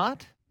 is there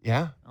not?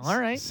 Yeah. All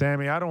right.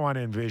 Sammy, I don't want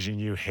to envision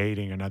you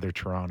hating another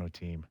Toronto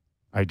team.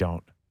 I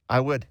don't. I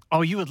would.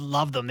 Oh, you would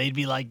love them. They'd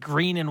be like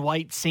green and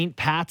white St.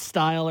 Pat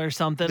style or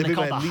something. They'd They be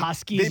call my the least-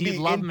 Huskies. they'd be You'd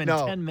love them in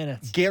no, 10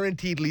 minutes.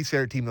 Guaranteed least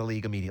favorite team in the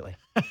league immediately.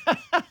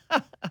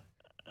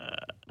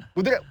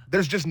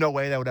 There's just no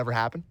way that would ever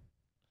happen.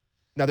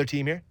 Another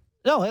team here?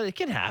 No, it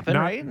can happen,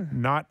 right?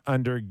 Not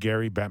under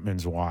Gary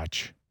Bettman's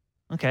watch.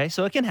 Okay,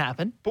 so it can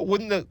happen. But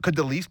could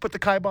the Leafs put the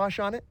kibosh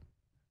on it?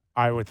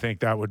 I would think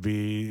that would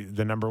be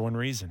the number one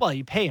reason. Well,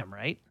 you pay them,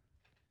 right?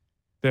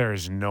 There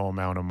is no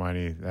amount of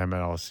money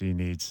MLC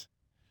needs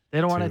They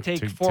don't want to To-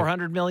 take to-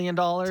 $400 million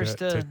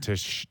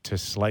to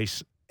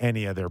slice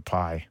any of their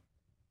pie.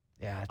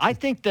 Yeah. I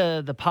think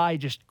the pie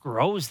just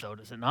grows, though,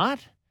 does it not?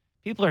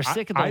 People are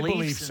sick of the I Leafs.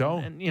 believe so.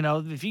 And,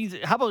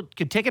 how about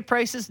could ticket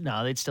prices?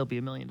 No, they'd still be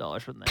 $1 million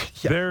from there.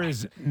 There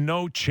is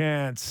no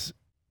chance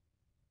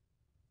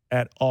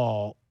at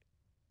all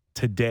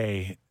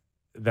today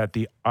that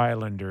the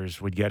Islanders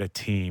would get a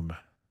team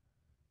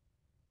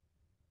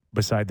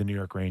beside the New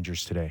York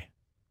Rangers today.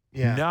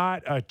 Yeah.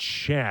 Not a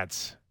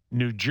chance.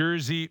 New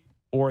Jersey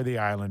or the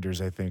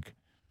Islanders, I think,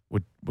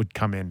 would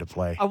come into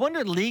play. I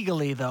wonder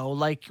legally though,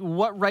 like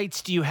what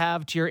rights do you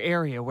have to your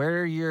area?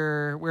 Where's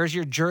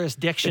your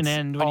jurisdiction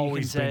end when you can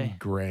always say? been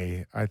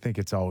gray. I think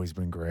it's always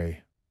been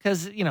gray.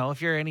 Because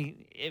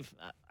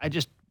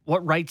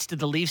what rights do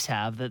the Leafs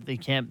have that there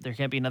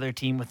can't be another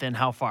team within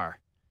how far?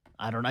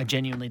 I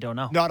genuinely don't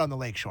know. Not on the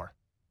lakeshore.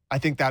 I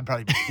think that'd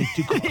probably be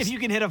too close. If you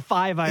can hit a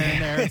 5-iron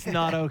there, it's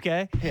not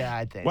okay. Yeah,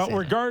 I'd think. Well, so.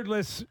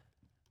 regardless,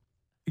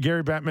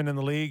 Gary Bettman in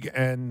the league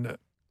and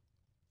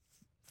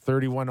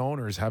 31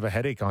 owners have a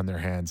headache on their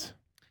hands.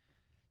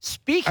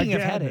 Speaking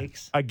of Again.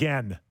 headaches,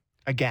 Again.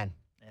 Again,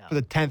 Yeah. for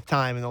the 10th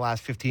time in the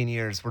last 15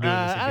 years, we're doing this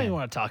I don't again. even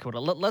want to talk about it.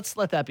 Let's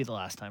let that be the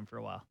last time for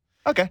a while.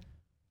 Okay.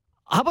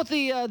 How about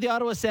the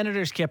Ottawa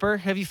Senators, Kipper?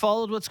 Have you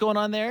followed what's going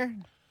on there?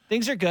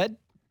 Things are good.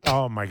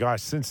 Oh my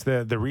gosh! Since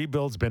the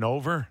rebuild's been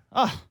over,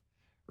 Oh,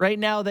 right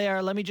now they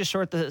are. Let me just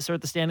sort the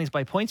standings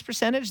by points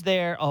percentage.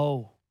 They're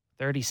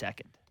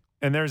 32nd.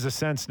 and there's a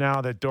sense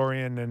now that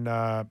Dorian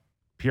and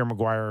Pierre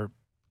Maguire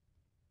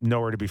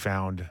nowhere to be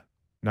found.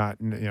 Not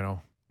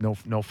no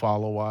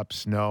follow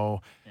ups.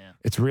 No, Yeah.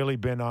 It's really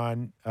been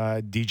on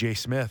DJ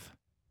Smith.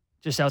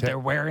 Just out there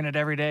wearing it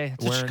every day.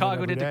 That's what Wearing it Chicago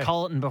every did to day.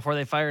 Colton before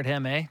they fired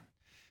him, eh?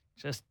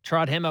 Just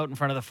trot him out in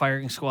front of the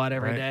firing squad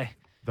every Right. day.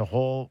 The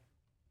whole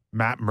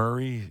Matt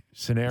Murray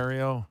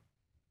scenario.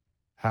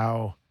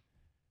 How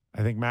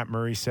I think Matt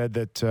Murray said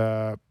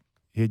that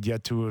he had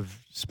yet to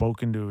have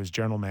spoken to his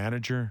general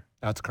manager.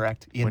 That's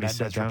correct. Ian When he sat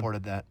Mendez down.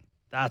 reported that.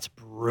 That's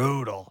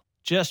brutal.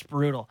 Just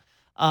brutal.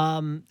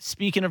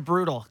 Speaking of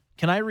brutal,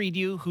 can I read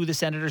you who the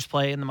Senators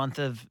play in the month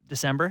of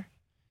December?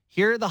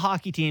 Here are the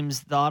hockey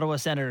teams the Ottawa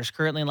Senators,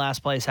 currently in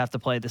last place, have to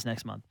play this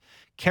next month.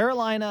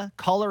 Carolina,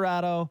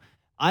 Colorado,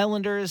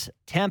 Islanders,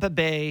 Tampa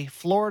Bay,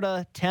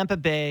 Florida, Tampa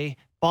Bay,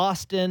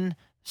 Boston,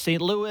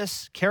 St.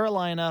 Louis,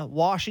 Carolina,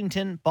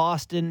 Washington,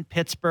 Boston,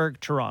 Pittsburgh,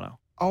 Toronto.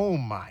 Oh,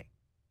 my.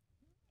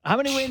 How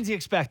many wins are you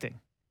expecting?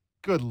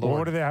 Good Well, what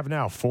Lord. do they have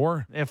now?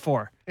 4? They have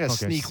 4. Yeah, Okay,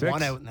 sneak 6.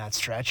 one out in that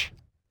stretch.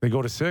 They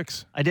go to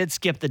 6. I did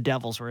skip the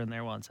Devils were in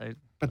there once.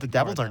 But the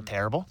Devils them. aren't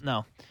terrible.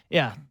 No.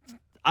 Yeah.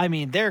 I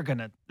mean,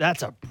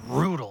 that's a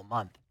brutal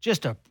month.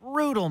 Just a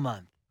brutal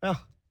month.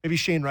 Well, maybe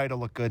Shane Wright will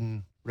look good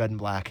in red and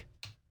black.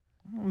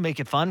 Make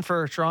it fun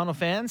for Toronto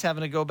fans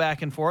having to go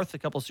back and forth. A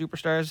couple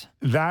superstars,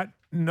 That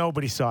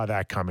nobody saw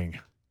that coming.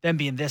 them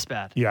being this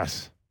bad.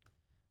 Yes.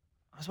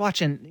 I was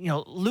watching,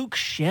 Luke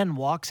Shen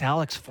walks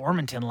Alex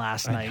Formanton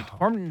last I night. know.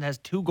 Formanton has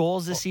 2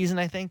 goals this season,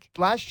 I think.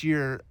 Last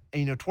year,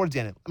 towards the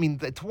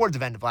end, towards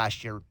the end of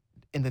last year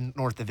in the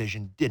North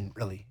Division didn't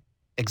really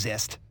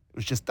exist. It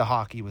was just the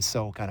hockey was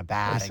so kind of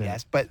bad, Listen. I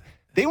guess. But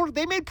they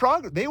made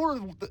progress. They were,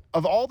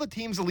 of all the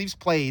teams the Leafs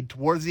played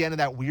towards the end of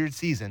that weird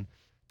season,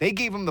 they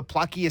gave them the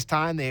pluckiest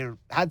time. They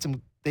had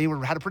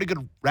a pretty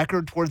good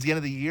record towards the end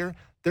of the year.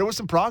 There was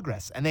some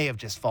progress, and they have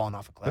just fallen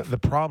off a cliff. The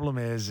problem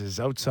is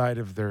outside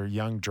of their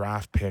young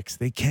draft picks,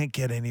 they can't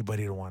get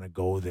anybody to want to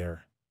go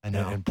there I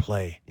know. and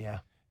play. Yeah.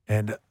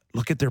 And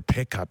look at their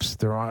pickups.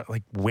 They're on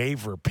like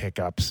waiver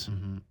pickups.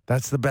 Mm-hmm.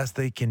 That's the best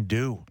they can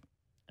do.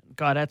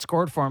 Godette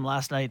scored for him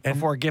last night And-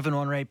 before giving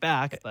one right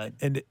back. But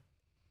And,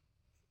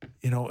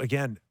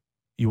 again,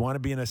 you want to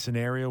be in a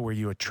scenario where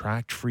you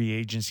attract free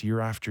agents year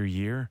after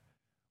year.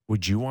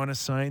 Would you want to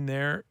sign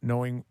there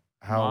knowing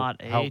how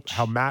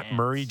Matt chance.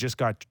 Murray just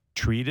got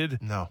treated?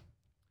 No.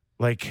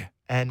 Like,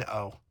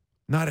 N-O.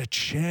 not a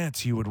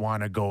chance you would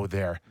want to go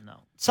there. no.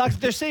 Sucks.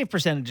 Their save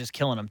percentage is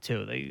killing them,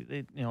 too.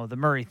 They the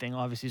Murray thing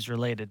obviously is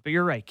related. But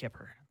you're right,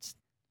 Kipper.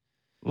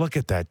 Look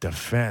at that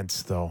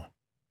defense, though,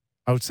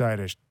 outside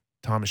of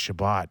Thomas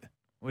Shabbat.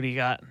 What do you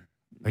got?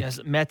 Like- Yes,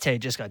 Mete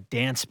just got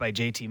danced by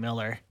JT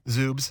Miller.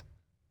 Zubs.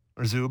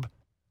 Or Zub.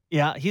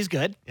 Yeah, he's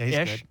good. Yeah, he's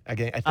Ish. good.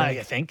 Again, I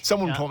think.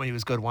 Someone Yeah. told me he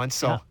was good once,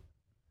 so Yeah.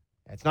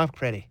 it's not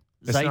pretty.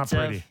 It's not Zaitsev.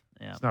 pretty.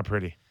 Yeah. It's not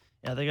pretty.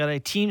 Yeah, they got a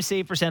team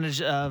save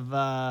percentage of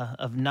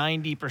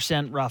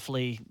 90%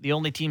 roughly. The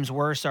only teams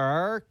worse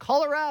are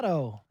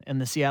Colorado and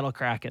the Seattle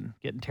Kraken,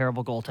 getting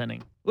terrible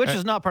goaltending, which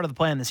is not part of the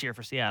plan this year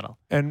for Seattle.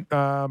 And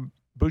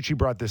Bucci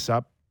brought this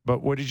up,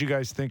 but what did you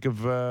guys think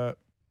of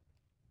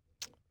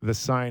the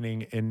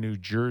signing in New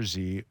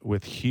Jersey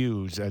with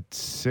Hughes at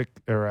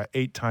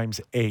 8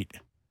 times 8.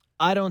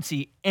 I don't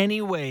see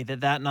any way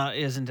that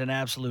isn't an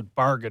absolute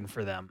bargain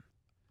for them.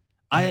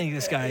 I think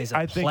this guy is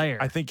a player.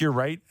 I think you're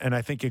right, and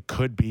I think it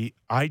could be.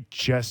 I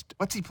just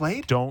What's he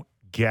played? don't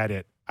get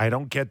it. I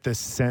don't get this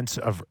sense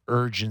of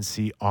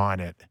urgency on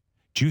it.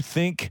 Do you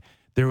think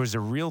there was a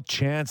real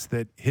chance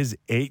that his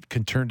 8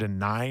 can turn to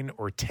 9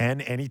 or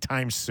 10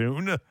 anytime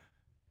soon?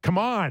 Come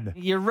on.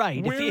 You're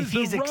right. Where's If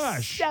he's the rush?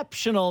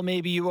 exceptional,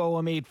 maybe you owe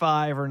him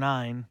 8.5 or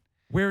 9.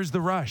 Where's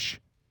the rush?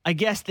 I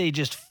guess they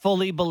just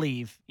fully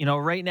believe.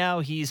 Right now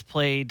he's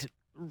played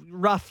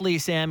roughly,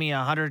 Sammy,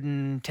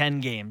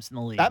 110 games in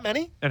the league. That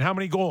many? And how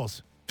many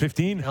goals?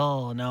 15?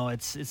 Oh, no,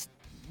 it's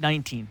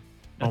 19.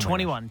 No, Oh, my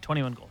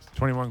 21 goals.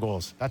 21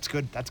 goals. That's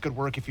good. That's good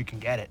work if you can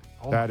get it.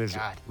 Oh, That my is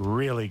God.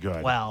 really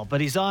good. Wow, but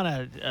he's on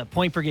a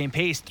point per game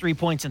pace, 3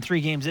 points in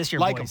 3 games this year,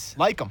 Like him. boys.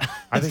 Like him.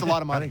 That's a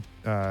lot of money.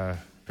 I think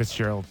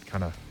Fitzgerald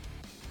kind of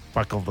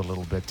buckled a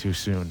little bit too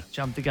soon.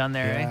 Jumped the gun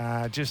there, eh?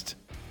 Yeah, just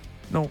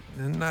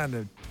not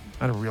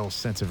a real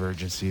sense of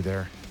urgency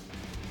there.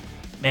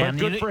 Man, but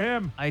good for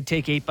him. I'd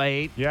take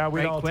 8x8. Yeah,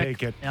 we'd right all quick.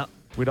 take it. Yeah.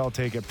 We'd all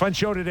take it. Fun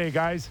show today,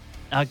 guys.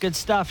 Good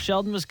stuff.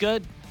 Sheldon was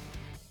good.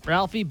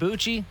 Ralphie,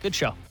 Bucci, good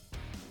show.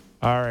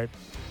 All right.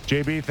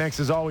 JB, thanks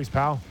as always,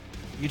 pal.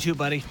 You too,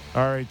 buddy.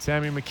 All right,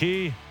 Sammy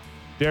McKee,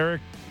 Derek,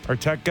 our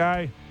tech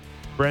guy,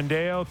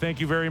 Brendeo, thank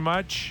you very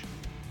much.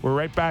 We're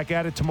right back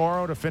at it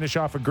tomorrow to finish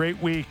off a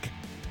great week.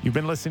 You've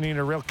been listening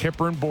to Real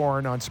Kipper and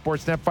Bourne on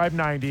Sportsnet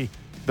 590,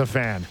 The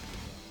Fan.